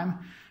same time,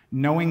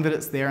 knowing that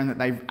it's there and that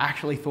they've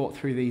actually thought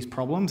through these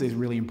problems is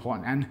really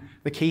important. And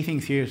the key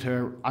things here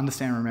to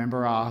understand and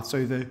remember are,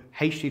 so the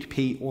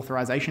HTTP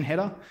authorization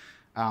header,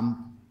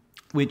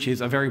 which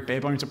is a very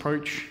bare bones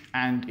approach,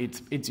 and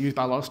it's used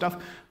by a lot of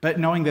stuff, but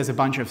knowing there's a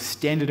bunch of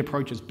standard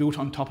approaches built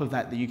on top of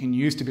that that you can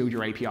use to build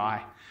your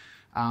API.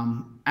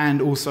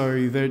 And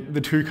also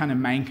the two kind of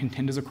main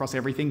contenders across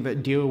everything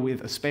that deal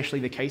with especially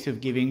the case of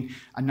giving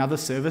another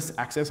service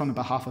access on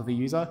behalf of the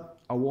user,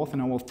 OAuth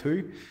and OAuth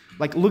 2.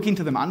 Like, look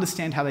into them,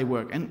 understand how they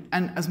work,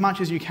 and as much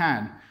as you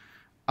can,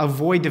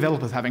 avoid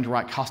developers having to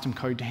write custom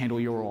code to handle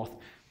your auth,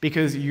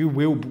 because you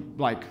will,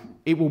 like,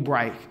 it will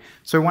break.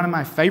 So one of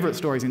my favorite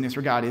stories in this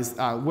regard is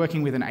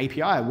working with an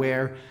API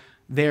where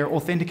their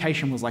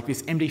authentication was like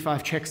this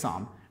MD5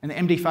 checksum, and the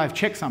MD5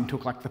 checksum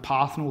took like the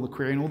path and all the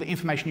query and all the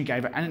information you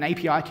gave it and an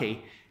API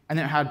key, and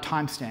then it had a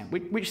timestamp,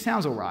 which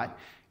sounds all right,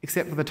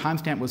 except for the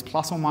timestamp was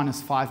plus or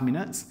minus 5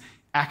 minutes,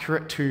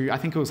 accurate to, I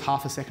think it was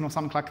half a second or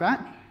something like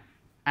that.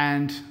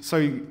 And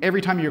so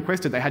every time you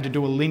requested, they had to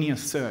do a linear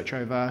search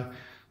over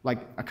like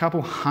a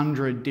couple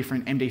hundred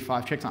different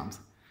MD5 checksums.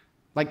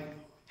 Like,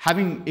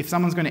 if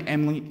someone's going to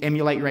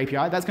emulate your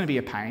API, that's going to be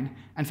a pain.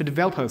 And for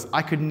developers,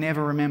 I could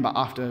never remember,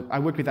 after I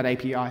worked with that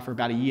API for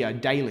about a year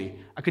daily,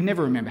 I could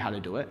never remember how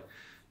to do it.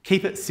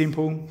 Keep it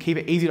simple, keep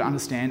it easy to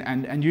understand,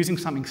 and using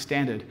something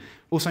standard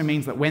also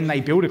means that when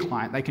they build a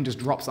client, they can just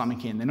drop something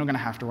in. They're not going to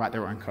have to write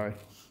their own code.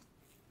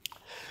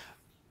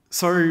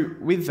 So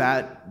with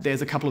that,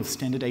 there's a couple of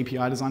standard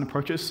API design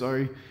approaches.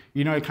 So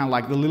you know kind of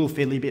like the little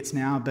fiddly bits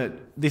now, but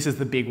this is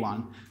the big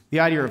one. The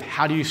idea of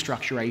how do you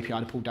structure API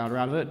to pull data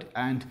out of it.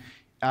 And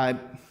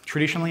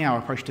traditionally, our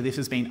approach to this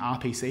has been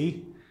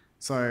RPC.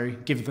 So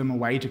give them a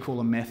way to call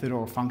a method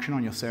or a function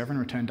on your server and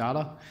return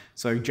data.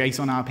 So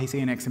JSON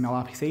RPC and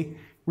XML RPC.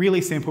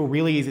 Really simple,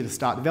 really easy to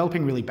start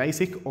developing, really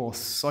basic. Or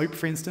SOAP,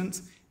 for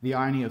instance. The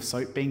irony of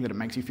SOAP being that it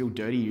makes you feel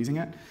dirty using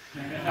it.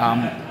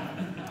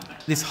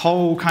 This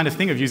whole kind of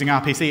thing of using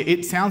RPC,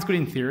 it sounds good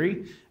in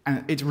theory,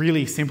 and it's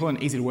really simple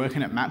and easy to work,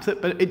 and it maps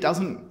it, but it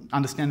doesn't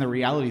understand the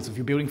realities of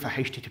you're building for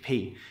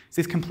HTTP. It's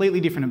this completely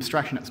different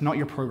abstraction. It's not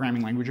your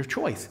programming language of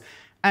choice.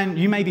 And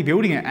you may be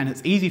building it, and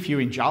it's easy for you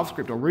in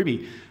JavaScript or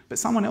Ruby, but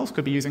someone else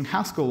could be using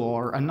Haskell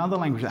or another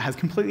language that has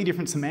completely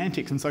different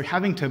semantics, and so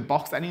having to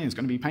box that in is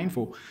going to be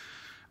painful.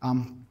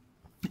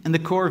 And the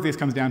core of this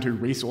comes down to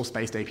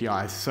resource-based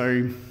APIs.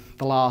 So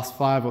the last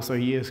 5 or so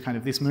years, kind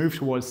of this move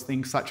towards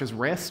things such as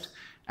REST,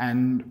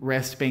 and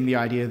REST being the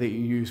idea that you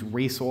use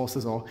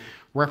resources or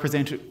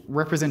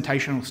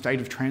representational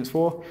state of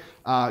transfer,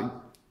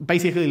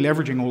 basically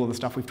leveraging all of the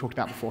stuff we've talked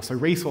about before. So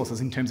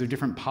resources in terms of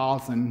different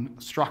paths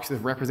and structures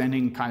of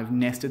representing kind of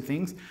nested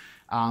things,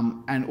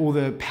 and all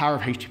the power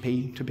of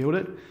HTTP to build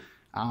it.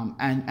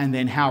 And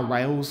then how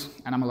Rails,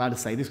 and I'm allowed to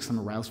say this because I'm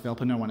a Rails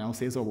developer, no one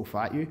else is or will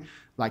fight you,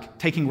 like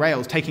taking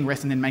Rails, taking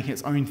REST and then making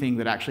its own thing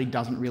that actually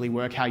doesn't really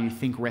work how you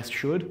think REST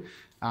should.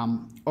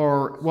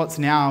 Or what's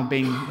now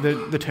being,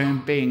 the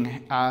term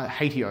being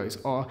HATIOs,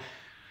 or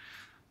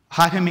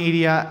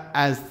hypermedia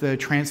as the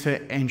transfer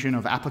engine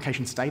of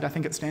application state, I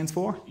think it stands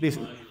for.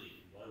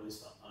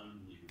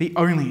 The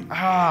only,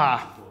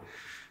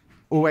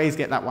 always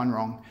get that one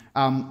wrong.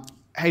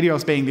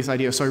 HATIOs being this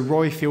idea, so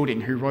Roy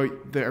Fielding, who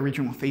wrote the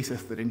original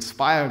thesis that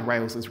inspired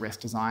Rails' REST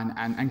design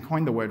and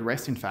coined the word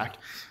REST, in fact,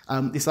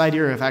 this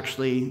idea of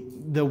actually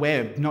the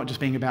web not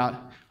just being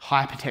about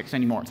hypertext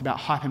anymore, it's about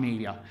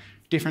hypermedia,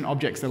 different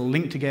objects that are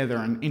linked together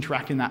and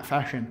interact in that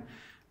fashion.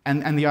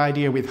 And the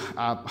idea with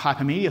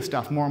hypermedia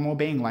stuff more and more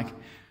being like,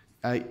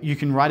 you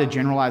can write a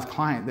generalized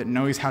client that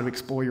knows how to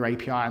explore your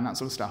API and that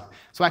sort of stuff.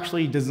 So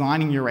actually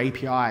designing your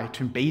API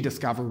to be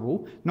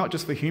discoverable, not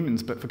just for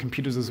humans, but for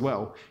computers as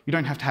well. You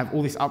don't have to have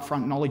all this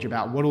upfront knowledge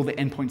about what all the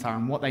endpoints are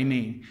and what they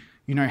mean.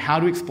 You know how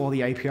to explore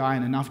the API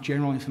and enough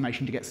general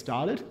information to get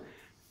started,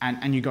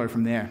 and you go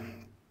from there.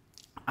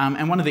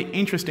 And one of the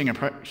interesting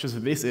approaches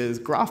of this is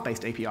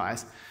graph-based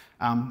APIs.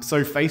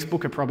 So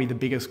Facebook are probably the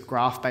biggest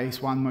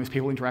graph-based one most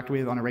people interact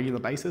with on a regular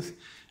basis.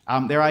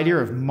 Their idea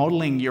of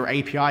modeling your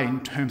API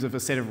in terms of a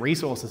set of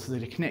resources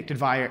that are connected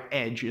via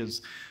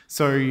edges.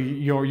 So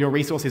your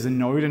resource is a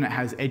node and it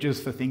has edges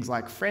for things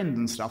like friends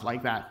and stuff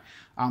like that.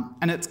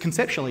 And it's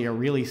conceptually a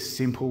really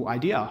simple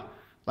idea.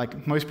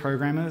 Like most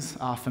programmers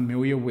are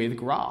familiar with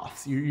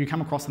graphs. You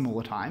come across them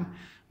all the time.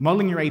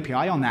 Modeling your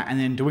API on that and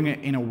then doing it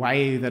in a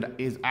way that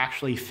is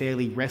actually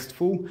fairly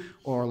RESTful,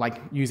 or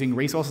like using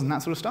resources and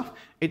that sort of stuff,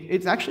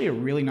 it's actually a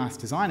really nice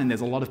design, and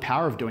there's a lot of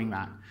power of doing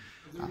that. Are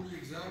there any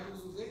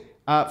examples of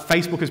that?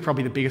 Facebook is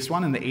probably the biggest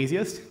one and the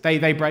easiest.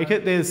 They break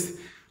it.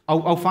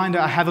 I'll find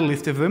I have a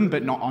list of them,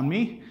 but not on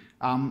me.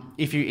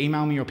 If you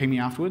email me or ping me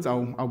afterwards,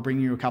 I'll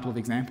bring you a couple of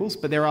examples.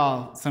 But there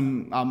are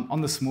some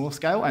on the smaller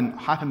scale, and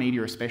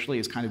hypermedia especially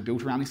is kind of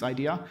built around this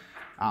idea.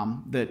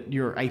 that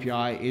your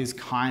API is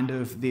kind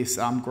of this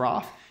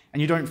graph,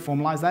 and you don't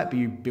formalize that, but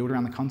you build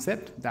around the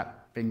concept,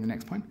 that being the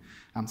next point.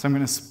 So I'm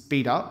going to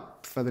speed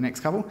up for the next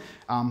couple.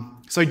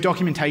 So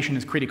documentation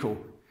is critical.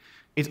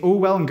 It's all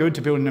well and good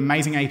to build an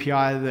amazing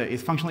API that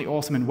is functionally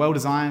awesome and well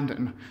designed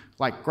and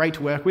like great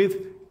to work with,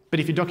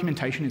 but if your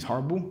documentation is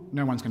horrible,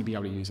 no one's going to be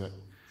able to use it.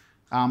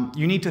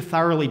 You need to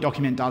thoroughly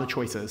document data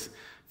choices.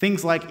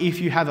 Things like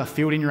if you have a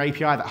field in your API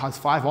that has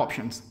 5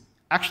 options,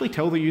 actually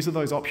tell the user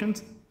those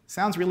options.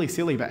 Sounds really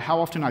silly, but how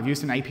often I've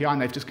used an API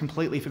and they've just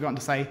completely forgotten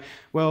to say,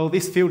 well,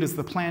 this field is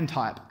the plan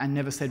type, and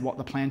never said what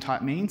the plan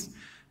type means.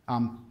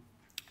 You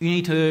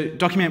need to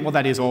document what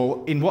that is,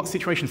 or in what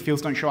situations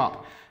fields don't show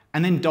up,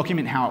 and then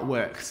document how it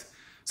works.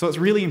 So it's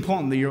really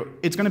important that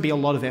it's going to be a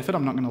lot of effort,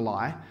 I'm not going to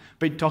lie,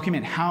 but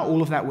document how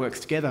all of that works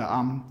together.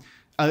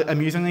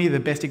 Amusingly, the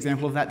best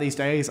example of that these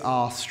days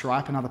are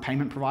Stripe and other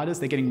payment providers.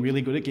 They're getting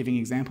really good at giving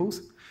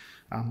examples.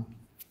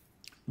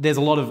 There's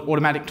a lot of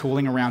automatic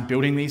tooling around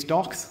building these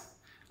docs.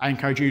 I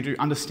encourage you to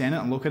understand it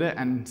and look at it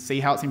and see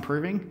how it's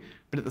improving,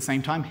 but at the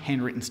same time,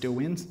 handwritten still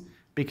wins,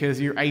 because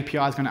your API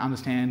is going to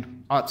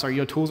understand,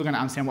 your tools are going to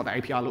understand what the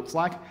API looks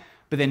like,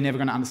 but they're never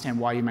going to understand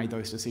why you made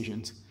those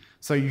decisions.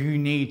 So you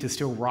need to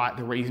still write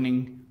the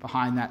reasoning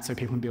behind that so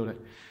people can build it.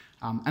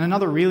 And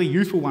another really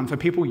useful one for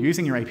people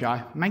using your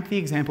API, make the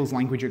examples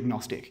language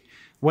agnostic.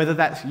 Whether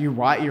that's you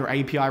write your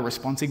API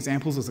response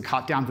examples as a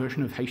cut-down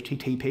version of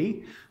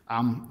HTTP,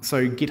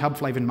 so GitHub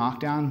flavored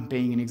Markdown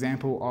being an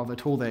example of a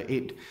tool that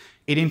it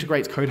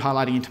integrates code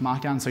highlighting into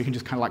Markdown, so you can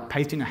just kind of like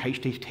paste in a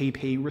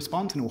HTTP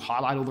response and it will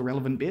highlight all the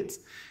relevant bits.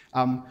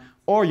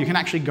 Or you can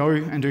actually go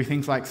and do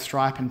things like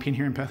Stripe and Pin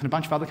Here in Perth and a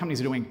bunch of other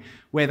companies are doing,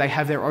 where they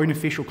have their own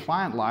official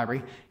client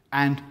library,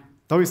 and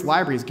those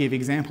libraries give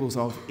examples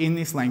of, in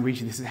this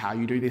language, this is how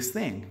you do this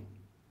thing.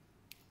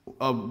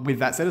 With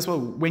that said as well,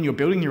 when you're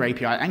building your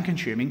API and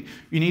consuming,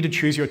 you need to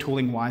choose your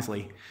tooling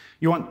wisely.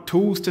 You want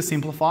tools to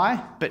simplify,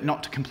 but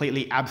not to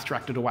completely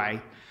abstract it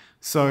away.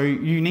 So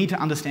you need to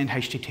understand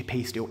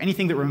HTTP still.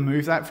 Anything that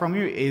removes that from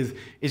you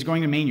is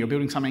going to mean you're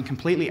building something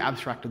completely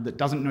abstracted that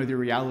doesn't know the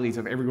realities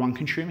of everyone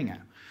consuming it.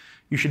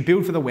 You should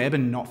build for the web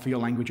and not for your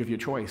language of your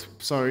choice.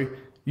 So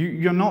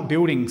you're not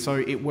building so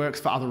it works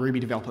for other Ruby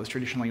developers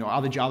traditionally, or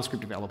other JavaScript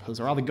developers,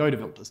 or other Go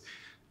developers.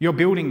 You're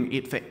building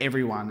it for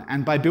everyone.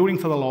 And by building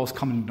for the lowest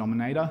common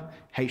denominator,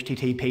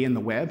 HTTP and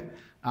the web,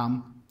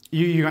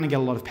 you're going to get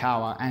a lot of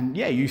power. And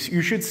yeah, you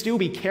should still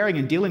be caring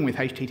and dealing with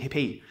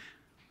HTTP.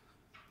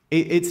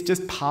 It's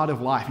just part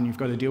of life, and you've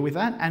got to deal with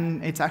that.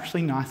 And it's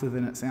actually nicer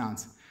than it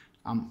sounds.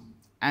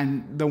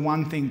 And the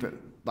one thing that,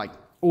 like,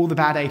 all the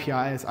bad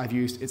APIs I've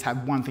used, it's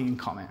had one thing in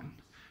common.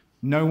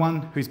 No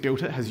one who's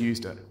built it has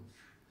used it.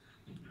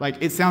 Like,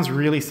 it sounds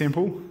really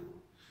simple,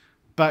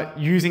 but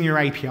using your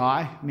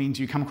API means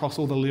you come across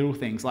all the little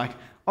things like,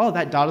 oh,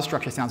 that data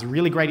structure sounds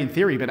really great in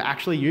theory, but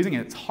actually using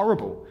it, it's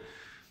horrible.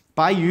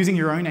 By using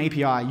your own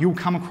API, you'll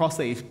come across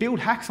these. Build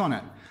hacks on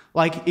it.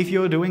 Like, if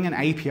you're doing an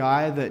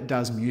API that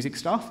does music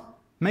stuff,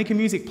 make a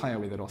music player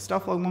with it, or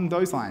stuff along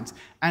those lines.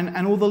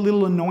 And all the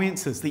little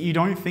annoyances that you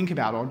don't think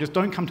about or just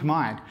don't come to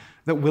mind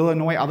that will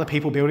annoy other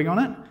people building on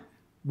it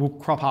will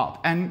crop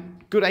up.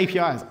 And good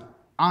APIs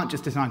aren't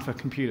just designed for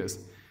computers,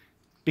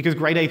 because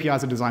great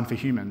APIs are designed for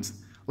humans.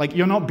 Like,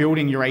 you're not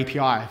building your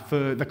API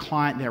for the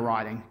client they're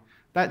writing.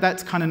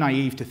 That's kind of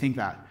naive to think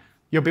that.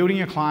 You're building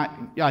your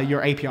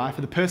API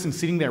for the person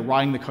sitting there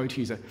writing the code to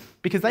use it,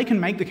 because they can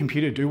make the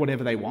computer do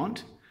whatever they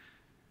want.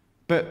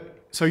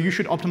 So you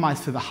should optimize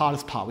for the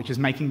hardest part, which is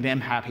making them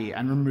happy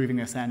and removing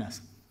their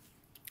sadness.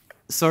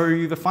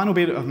 So the final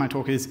bit of my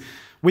talk is,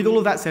 with all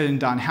of that said and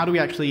done, how do we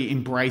actually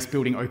embrace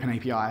building open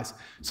APIs?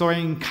 So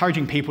I'm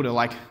encouraging people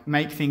to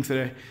make things that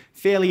are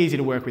fairly easy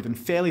to work with and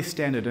fairly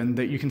standard, and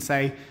that you can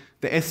say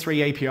the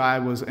S3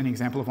 API was an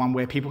example of one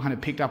where people kind of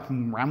picked up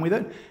and ran with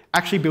it,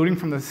 actually building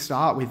from the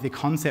start with the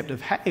concept of,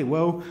 hey,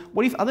 well,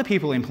 what if other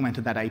people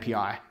implemented that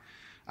API?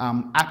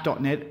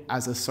 App.net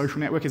as a social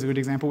network is a good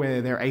example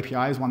where their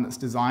API is one that's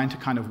designed to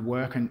kind of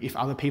work and if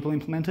other people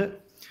implement it.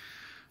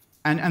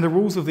 And the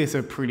rules of this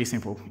are pretty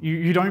simple.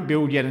 You don't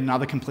build yet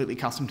another completely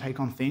custom take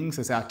on things,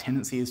 as our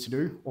tendency is to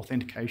do,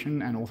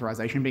 authentication and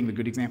authorization being the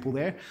good example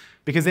there,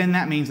 because then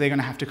that means they're going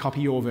to have to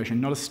copy your version,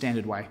 not a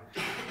standard way.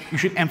 You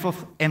should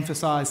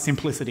emphasize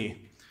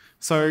simplicity.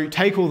 So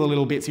take all the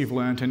little bits you've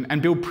learned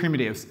and build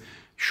primitives.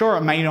 Sure,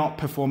 it may not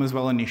perform as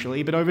well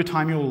initially, but over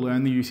time you'll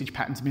learn the usage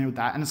patterns behind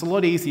that, and it's a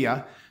lot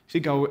easier to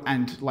go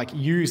and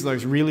use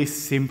those really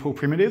simple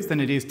primitives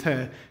than it is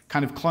to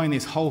kind of clone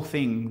this whole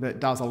thing that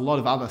does a lot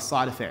of other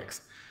side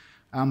effects.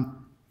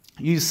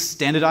 Use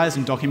standardized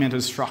and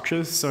documented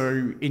structures,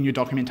 so in your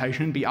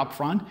documentation, be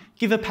upfront.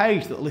 Give a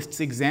page that lists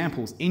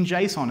examples in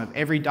JSON of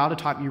every data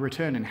type you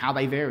return and how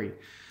they vary.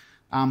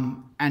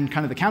 And kind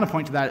of the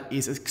counterpoint to that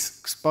is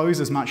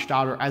expose as much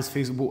data as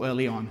feasible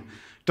early on.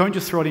 Don't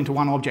just throw it into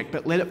one object,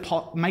 but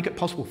make it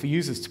possible for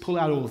users to pull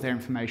out all of their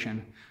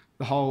information.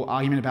 The whole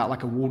argument about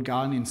like a walled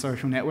garden in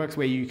social networks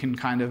where you can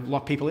kind of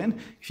lock people in.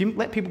 If you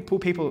let people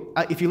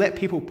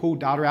pull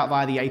data out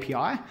via the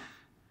API,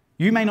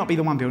 you may not be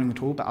the one building the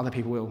tool, but other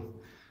people will.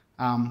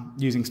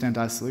 using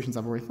standardized solutions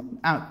I've already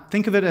thought.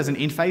 Think of it as an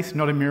interface,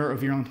 not a mirror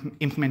of your own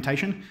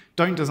implementation.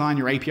 Don't design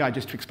your API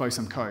just to expose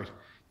some code.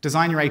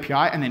 Design your API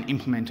and then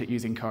implement it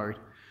using code.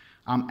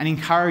 And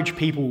encourage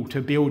people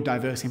to build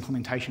diverse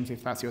implementations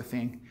if that's your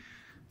thing.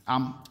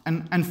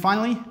 And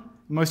finally,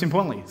 most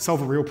importantly,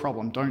 solve a real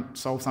problem. Don't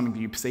solve something that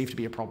you perceive to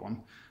be a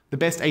problem. The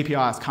best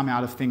APIs come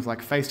out of things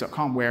like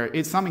face.com, where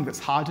it's something that's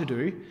hard to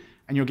do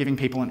and you're giving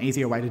people an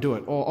easier way to do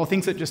it, or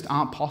things that just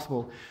aren't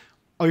possible.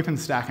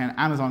 OpenStack and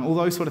Amazon, all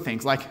those sort of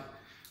things. Like,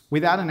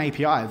 without an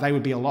API, they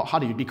would be a lot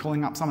harder. You'd be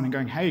calling up someone and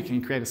going, hey, can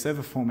you create a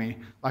server for me?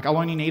 Like, I'll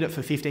only need it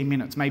for 15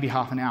 minutes, maybe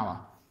half an hour.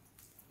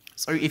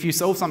 So if you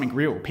solve something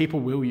real, people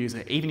will use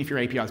it, even if your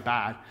API is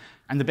bad.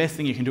 And the best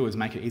thing you can do is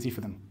make it easy for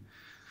them.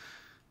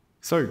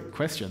 So,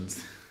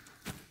 questions?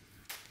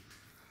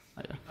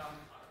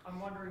 I'm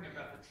wondering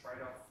about the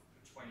trade-off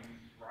between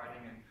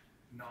writing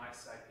a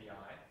nice API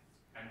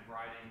and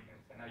writing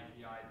an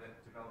API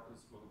that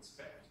developers will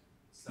expect.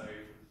 So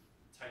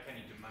take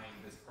any domain,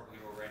 there's probably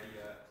already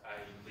a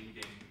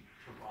leading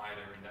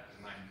provider in that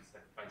domain, say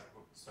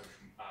Facebook,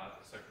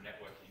 social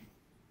networking.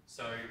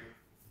 So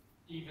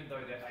even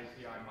though that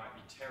API might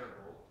be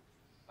terrible,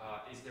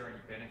 is there any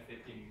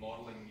benefit in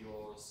modeling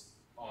yours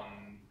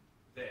on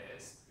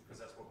theirs? Because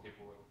that's what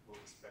people will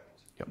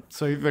expect. Yep.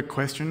 So the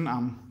question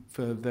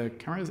for the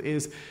cameras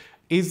is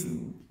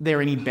there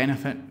any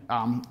benefit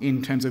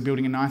in terms of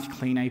building a nice,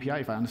 clean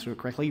API, if I understood it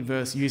correctly,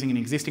 versus using an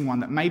existing one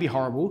that may be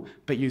horrible,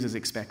 but users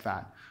expect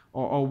that?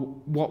 Or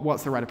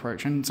what's the right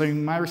approach? And so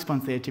my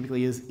response there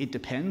typically is it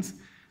depends.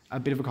 A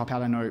bit of a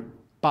cop-out, I know,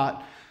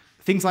 but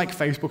things like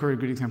Facebook are a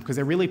good example because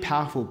they're really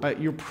powerful,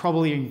 but you're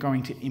probably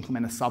going to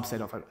implement a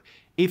subset of it.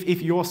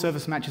 If your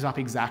service matches up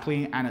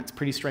exactly and it's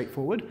pretty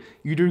straightforward,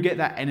 you do get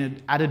that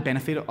added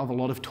benefit of a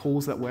lot of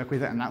tools that work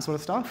with it and that sort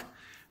of stuff.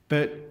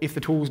 But if the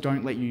tools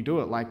don't let you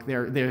do it, like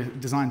they're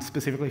designed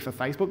specifically for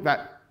Facebook,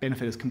 that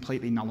benefit is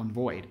completely null and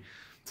void.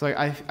 So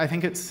I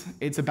think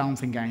it's a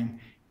balancing game.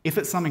 If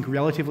it's something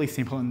relatively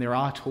simple and there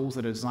are tools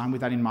that are designed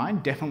with that in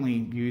mind,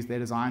 definitely use their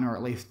design or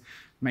at least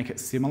make it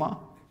similar.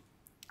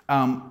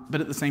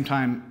 But at the same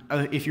time,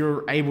 if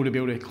you're able to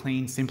build a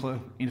clean, simpler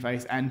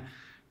interface and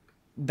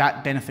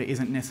that benefit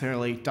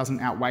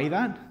doesn't outweigh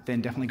that,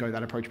 then definitely go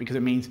that approach because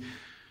it means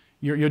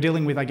you're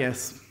dealing with, I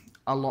guess,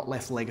 a lot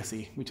less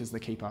legacy, which is the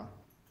key part.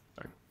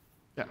 So,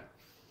 yeah.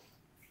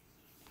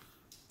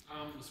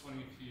 Just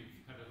wondering if you've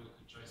had a look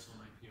at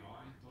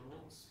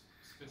JSON-API.org's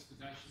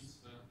specifications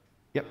for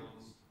Yep.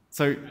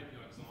 API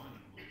design.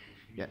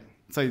 Yeah.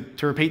 So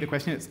to repeat the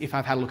question, it's if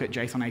I've had a look at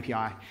JSON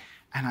API.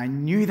 And I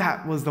knew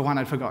that was the one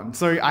I'd forgotten.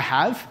 So I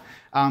have,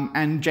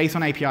 and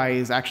JSON API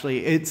is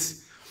actually,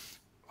 it's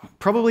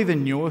probably the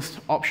newest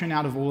option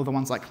out of all of the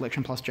ones like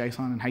Collection plus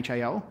JSON and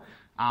HAL.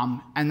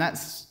 And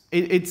it's,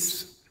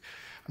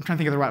 I'm trying to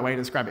think of the right way to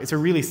describe it. It's a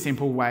really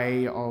simple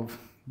way of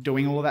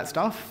doing all of that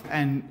stuff.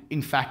 And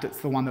in fact, it's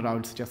the one that I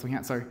would suggest looking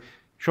at. So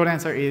short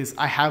answer is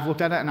I have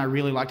looked at it and I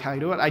really liked how you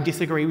do it. I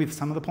disagree with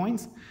some of the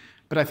points,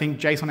 but I think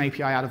JSON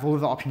API out of all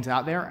of the options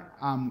out there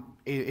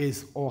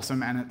is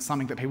awesome and it's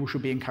something that people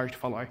should be encouraged to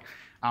follow.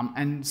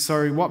 And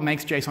so what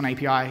makes JSON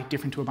API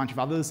different to a bunch of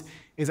others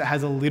is it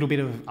has a little bit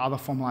of other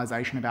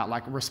formalization about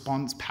like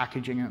response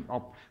packaging,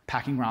 or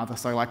packing rather.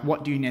 So like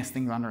what do you nest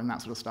things under and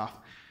that sort of stuff.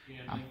 Yeah,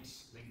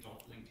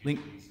 link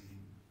entities and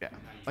yeah, how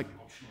you like, can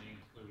optionally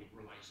include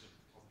related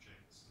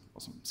objects.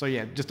 Awesome. So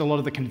yeah, just a lot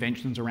of the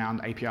conventions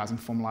around APIs and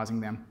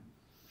formalizing them.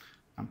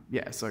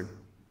 Yeah, so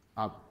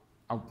I'll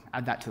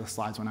add that to the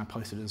slides when I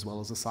post it as well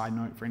as a side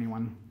note for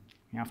anyone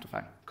after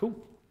fact. Cool.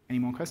 Any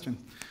more questions?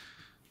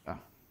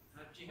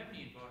 Do you have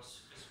any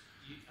advice as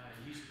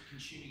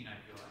consuming an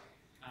API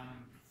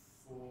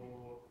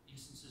for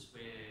instances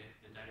where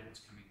the data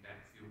that's coming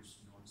back feels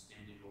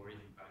non-standard or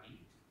even buggy,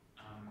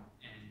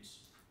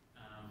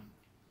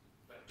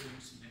 but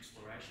doing some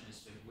exploration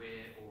as to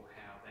where or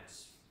how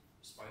that's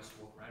supposed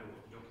to operate or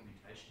what the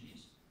documentation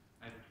is?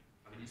 I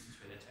have an instance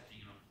where that's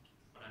happening and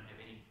I don't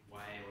have any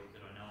way or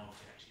that I know of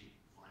to actually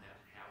find out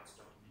how it's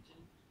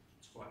documented.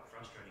 It's quite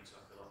frustrating, so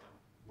I feel like I'm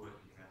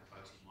working around the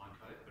bugs in my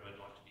code, but I'd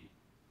like to be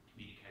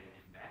communicating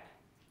them back.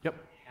 Yep.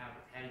 How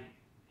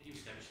do you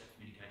establish that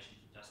communication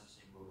if it doesn't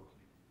seem well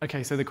documented?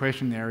 Okay, so the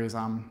question there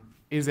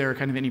is there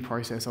kind of any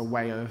process or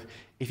way of,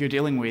 if you're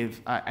dealing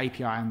with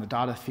API and the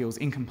data feels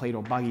incomplete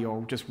or buggy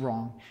or just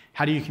wrong,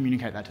 how do you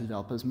communicate that to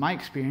developers? My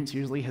experience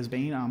usually has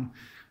been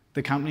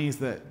the companies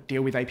that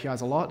deal with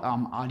APIs a lot,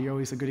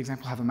 RDO is a good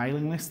example, have a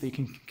mailing list that you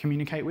can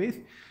communicate with.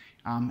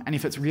 And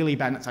if it's really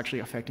bad and it's actually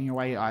affecting your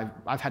way,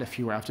 I've had a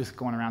few where I've just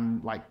gone around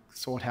and like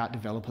sort out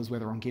developers,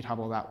 whether on GitHub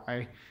or that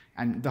way.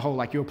 And the whole,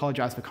 like, you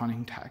apologize for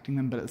contacting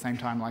them, but at the same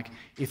time, like,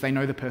 if they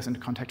know the person to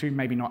contact you,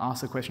 maybe not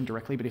ask the question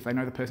directly, but if they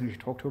know the person to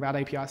talk to about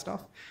API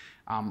stuff.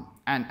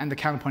 And the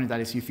counterpoint of that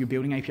is if you're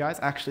building APIs,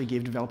 actually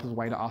give developers a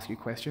way to ask you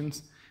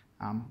questions.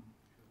 Yeah.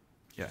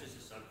 Just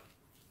a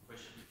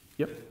sub-question.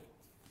 Yep.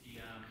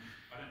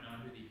 I don't know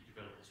who the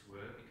developers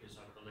were because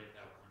I believe they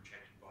were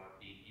contracted by a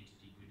big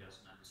entity who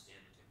doesn't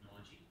understand the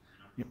technology.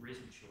 And I'm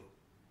reasonably sure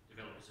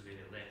developers have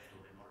either left or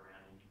they're not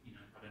around. And,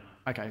 I don't know if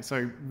Okay,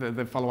 so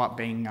the follow-up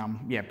being,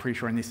 yeah, pretty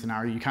sure in this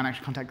scenario you can't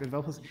actually contact the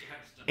developers.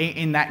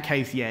 In that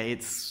case, yeah,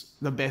 it's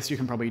the best you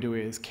can probably do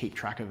is keep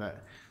track of it.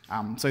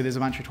 So there's a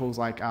bunch of tools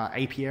like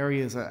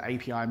Apiary is an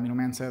API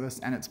middleman service,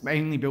 and it's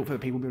mainly built for the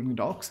people building the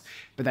docs,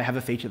 but they have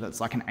a feature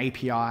that's like an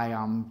API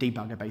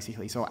debugger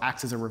basically. So it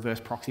acts as a reverse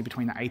proxy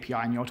between the API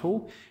and your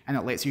tool, and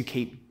it lets you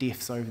keep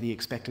diffs over the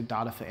expected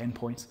data for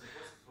endpoints.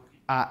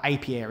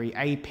 Apiary,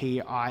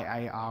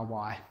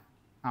 A-P-I-A-R-Y.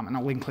 And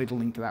I'll include a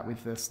link to that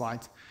with the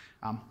slides.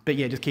 But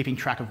yeah, just keeping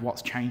track of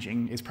what's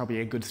changing is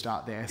probably a good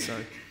start there. So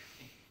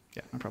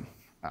yeah, no problem.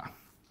 Do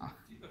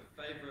you have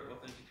a favourite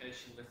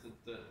authentication method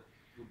that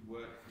would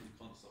work from the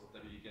console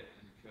that you get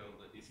in curl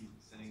that isn't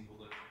sending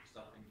all the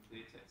stuff in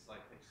clear text like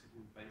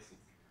HTML basic?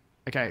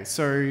 Okay,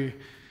 so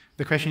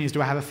the question is,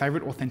 do I have a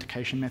favourite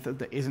authentication method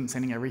that isn't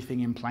sending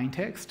everything in plain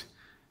text?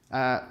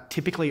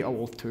 Typically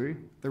OAuth 2.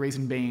 The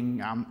reason being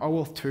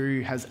OAuth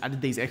 2 has added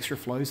these extra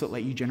flows that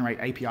let you generate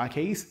API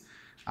keys.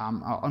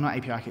 Or not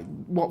API key,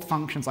 what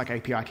functions like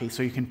API keys,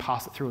 so you can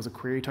pass it through as a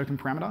query token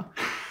parameter.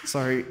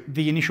 So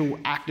the initial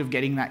act of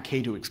getting that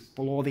key to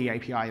explore the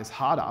API is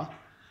harder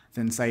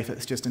than, say, if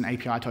it's just an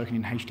API token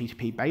in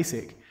HTTP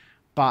basic,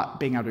 but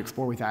being able to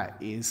explore with that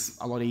is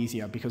a lot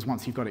easier because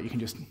once you've got it, you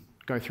can just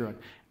go through it.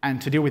 And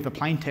to deal with the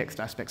plain text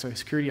aspect, so the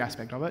security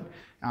aspect of it,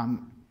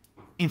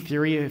 in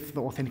theory, if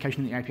the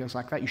authentication in the API is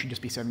like that, you should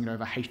just be serving it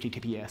over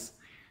HTTPS.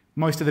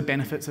 Most of the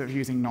benefits of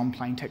using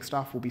non-plain text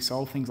stuff will be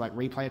solved, things like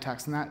replay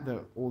attacks and that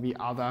all the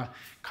other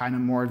kind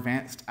of more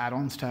advanced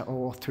add-ons to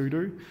OAuth 2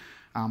 do,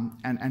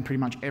 and pretty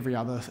much every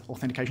other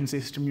authentication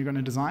system you're going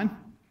to design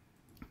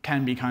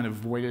can be kind of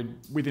voided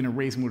within a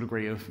reasonable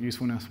degree of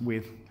usefulness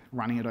with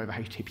running it over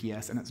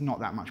HTTPS, and it's not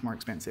that much more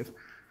expensive.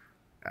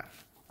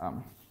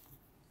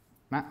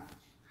 Matt?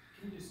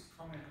 Can you just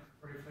comment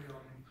briefly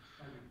on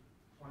maybe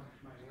a point that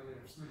you made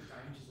earlier, some of the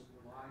dangers of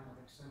relying on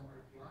external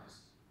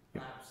APIs?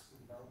 Perhaps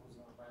the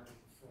developers are available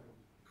for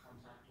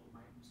contact or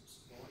maintenance or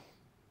support.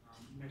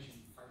 You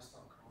mentioned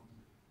face.com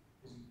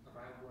isn't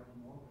available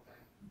anymore, but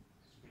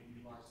it's being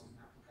utilised in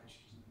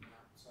applications and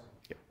that. So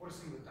what are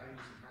some of the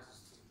dangers and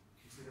hazards to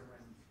consider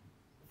when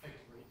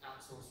effectively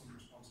outsourcing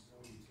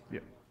responsibility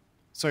to API?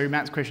 So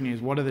Matt's question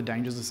is, what are the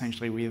dangers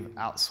essentially with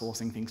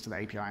outsourcing things to the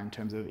API in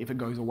terms of if it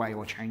goes away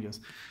or changes?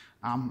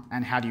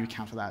 And how do you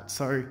counter that?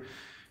 So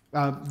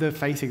the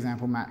Face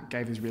example Matt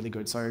gave is really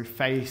good. So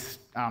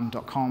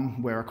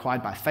Face.com were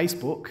acquired by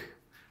Facebook,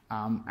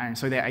 and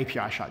so their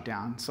API shut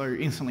down. So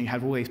instantly you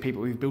have all these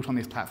people who've built on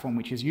this platform,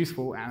 which is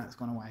useful, and it's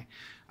gone away.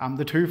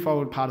 The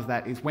twofold part of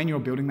that is when you're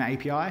building the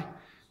API,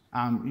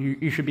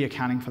 you should be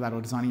accounting for that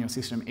or designing your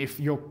system. If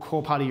your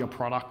core part of your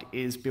product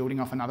is building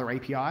off another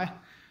API,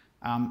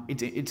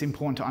 it's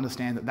important to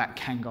understand that that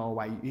can go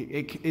away.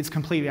 It's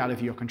completely out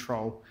of your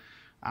control.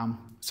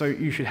 So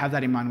you should have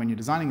that in mind when you're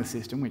designing the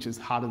system, which is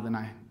harder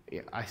than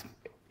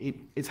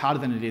it's harder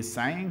than it is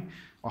saying,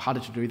 or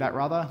harder to do that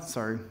rather.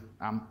 So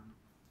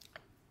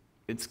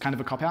it's kind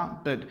of a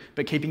cop-out, but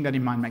keeping that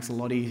in mind makes it a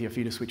lot easier for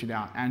you to switch it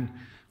out. And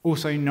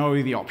also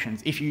know the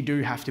options. If you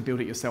do have to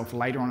build it yourself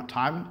later on at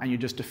time and you're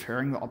just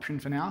deferring the option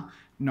for now,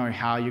 know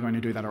how you're going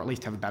to do that, or at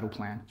least have a battle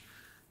plan.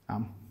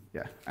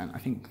 Yeah, and I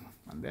think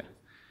I'm there.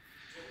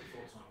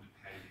 Thoughts on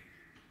how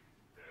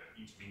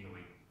you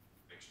intermingling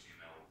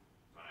HTML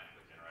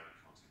dynamically generated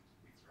content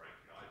with your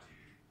API? Do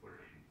you put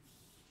it in?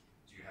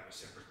 Do you have a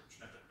separate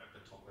at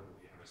the top level?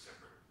 Do you have a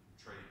separate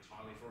tree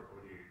entirely for it,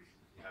 or do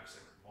you have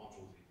separate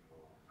modules in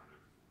your kind of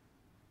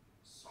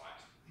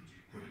site? Do you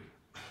put it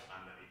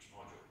under each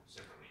module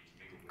separately to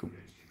mingle with the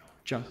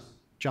HTML?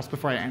 Just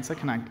before I answer,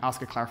 can I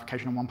ask a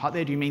clarification on one part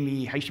there? Do you mean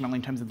the HTML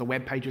in terms of the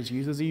web pages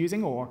users are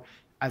using, or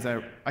as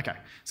a... Okay,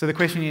 so the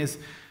question is,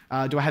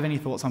 do I have any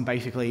thoughts on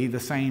basically the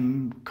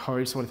same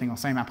code sort of thing, or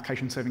same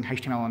application serving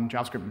HTML and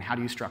JavaScript, and how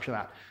do you structure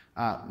that?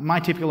 My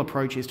typical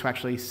approach is to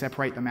actually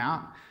separate them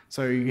out.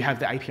 So you have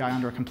the API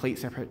under a complete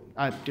separate,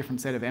 different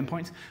set of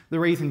endpoints. The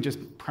reason just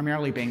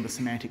primarily being the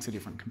semantics are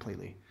different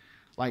completely.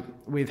 Like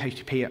with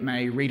HTTP, it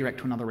may redirect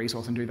to another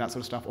resource and do that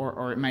sort of stuff,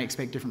 or it may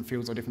expect different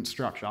fields or different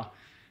structure.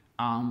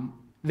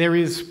 There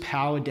is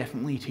power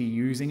definitely to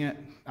using it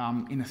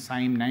in the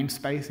same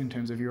namespace in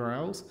terms of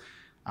URLs,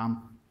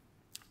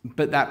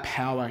 but that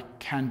power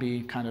can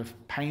be kind of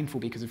painful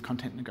because of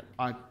content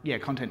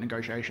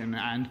negotiation,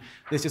 and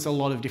there's just a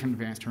lot of different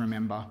variants to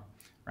remember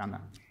around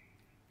that,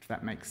 if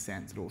that makes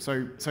sense at all.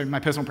 So my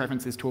personal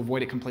preference is to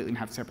avoid it completely and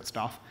have separate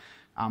stuff,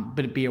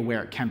 but be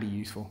aware it can be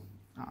useful.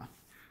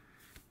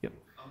 Yep.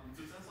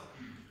 So it sounds like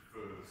you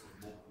prefer sort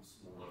of multiple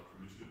smaller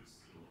primitives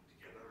that are linked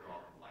together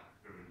rather than like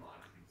very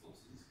large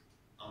resources.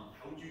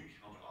 How would you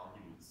counter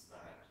arguments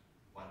that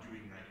by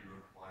doing that you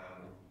require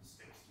multiple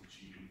steps to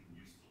achieve anything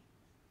useful?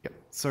 Yep.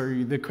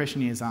 So the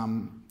question is,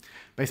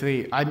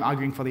 basically, I'm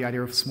arguing for the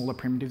idea of smaller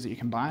primitives that you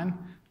combine,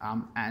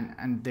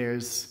 and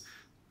there's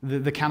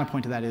the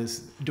counterpoint to that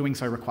is doing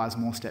so requires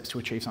more steps to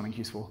achieve something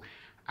useful.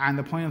 And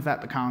the point of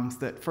that becomes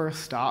that for a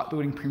start,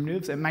 building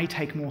primitives, it may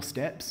take more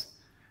steps,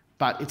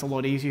 but it's a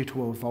lot easier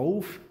to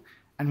evolve.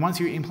 And once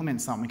you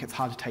implement something, it's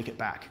hard to take it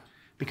back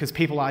because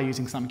people are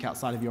using something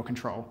outside of your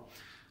control.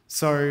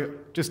 So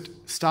just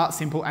start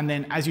simple, and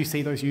then as you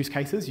see those use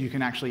cases, you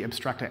can actually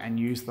abstract it and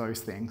use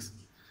those things.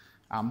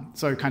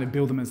 So kind of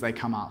build them as they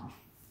come up.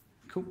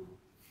 Cool.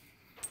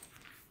 I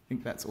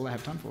think that's all I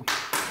have time for.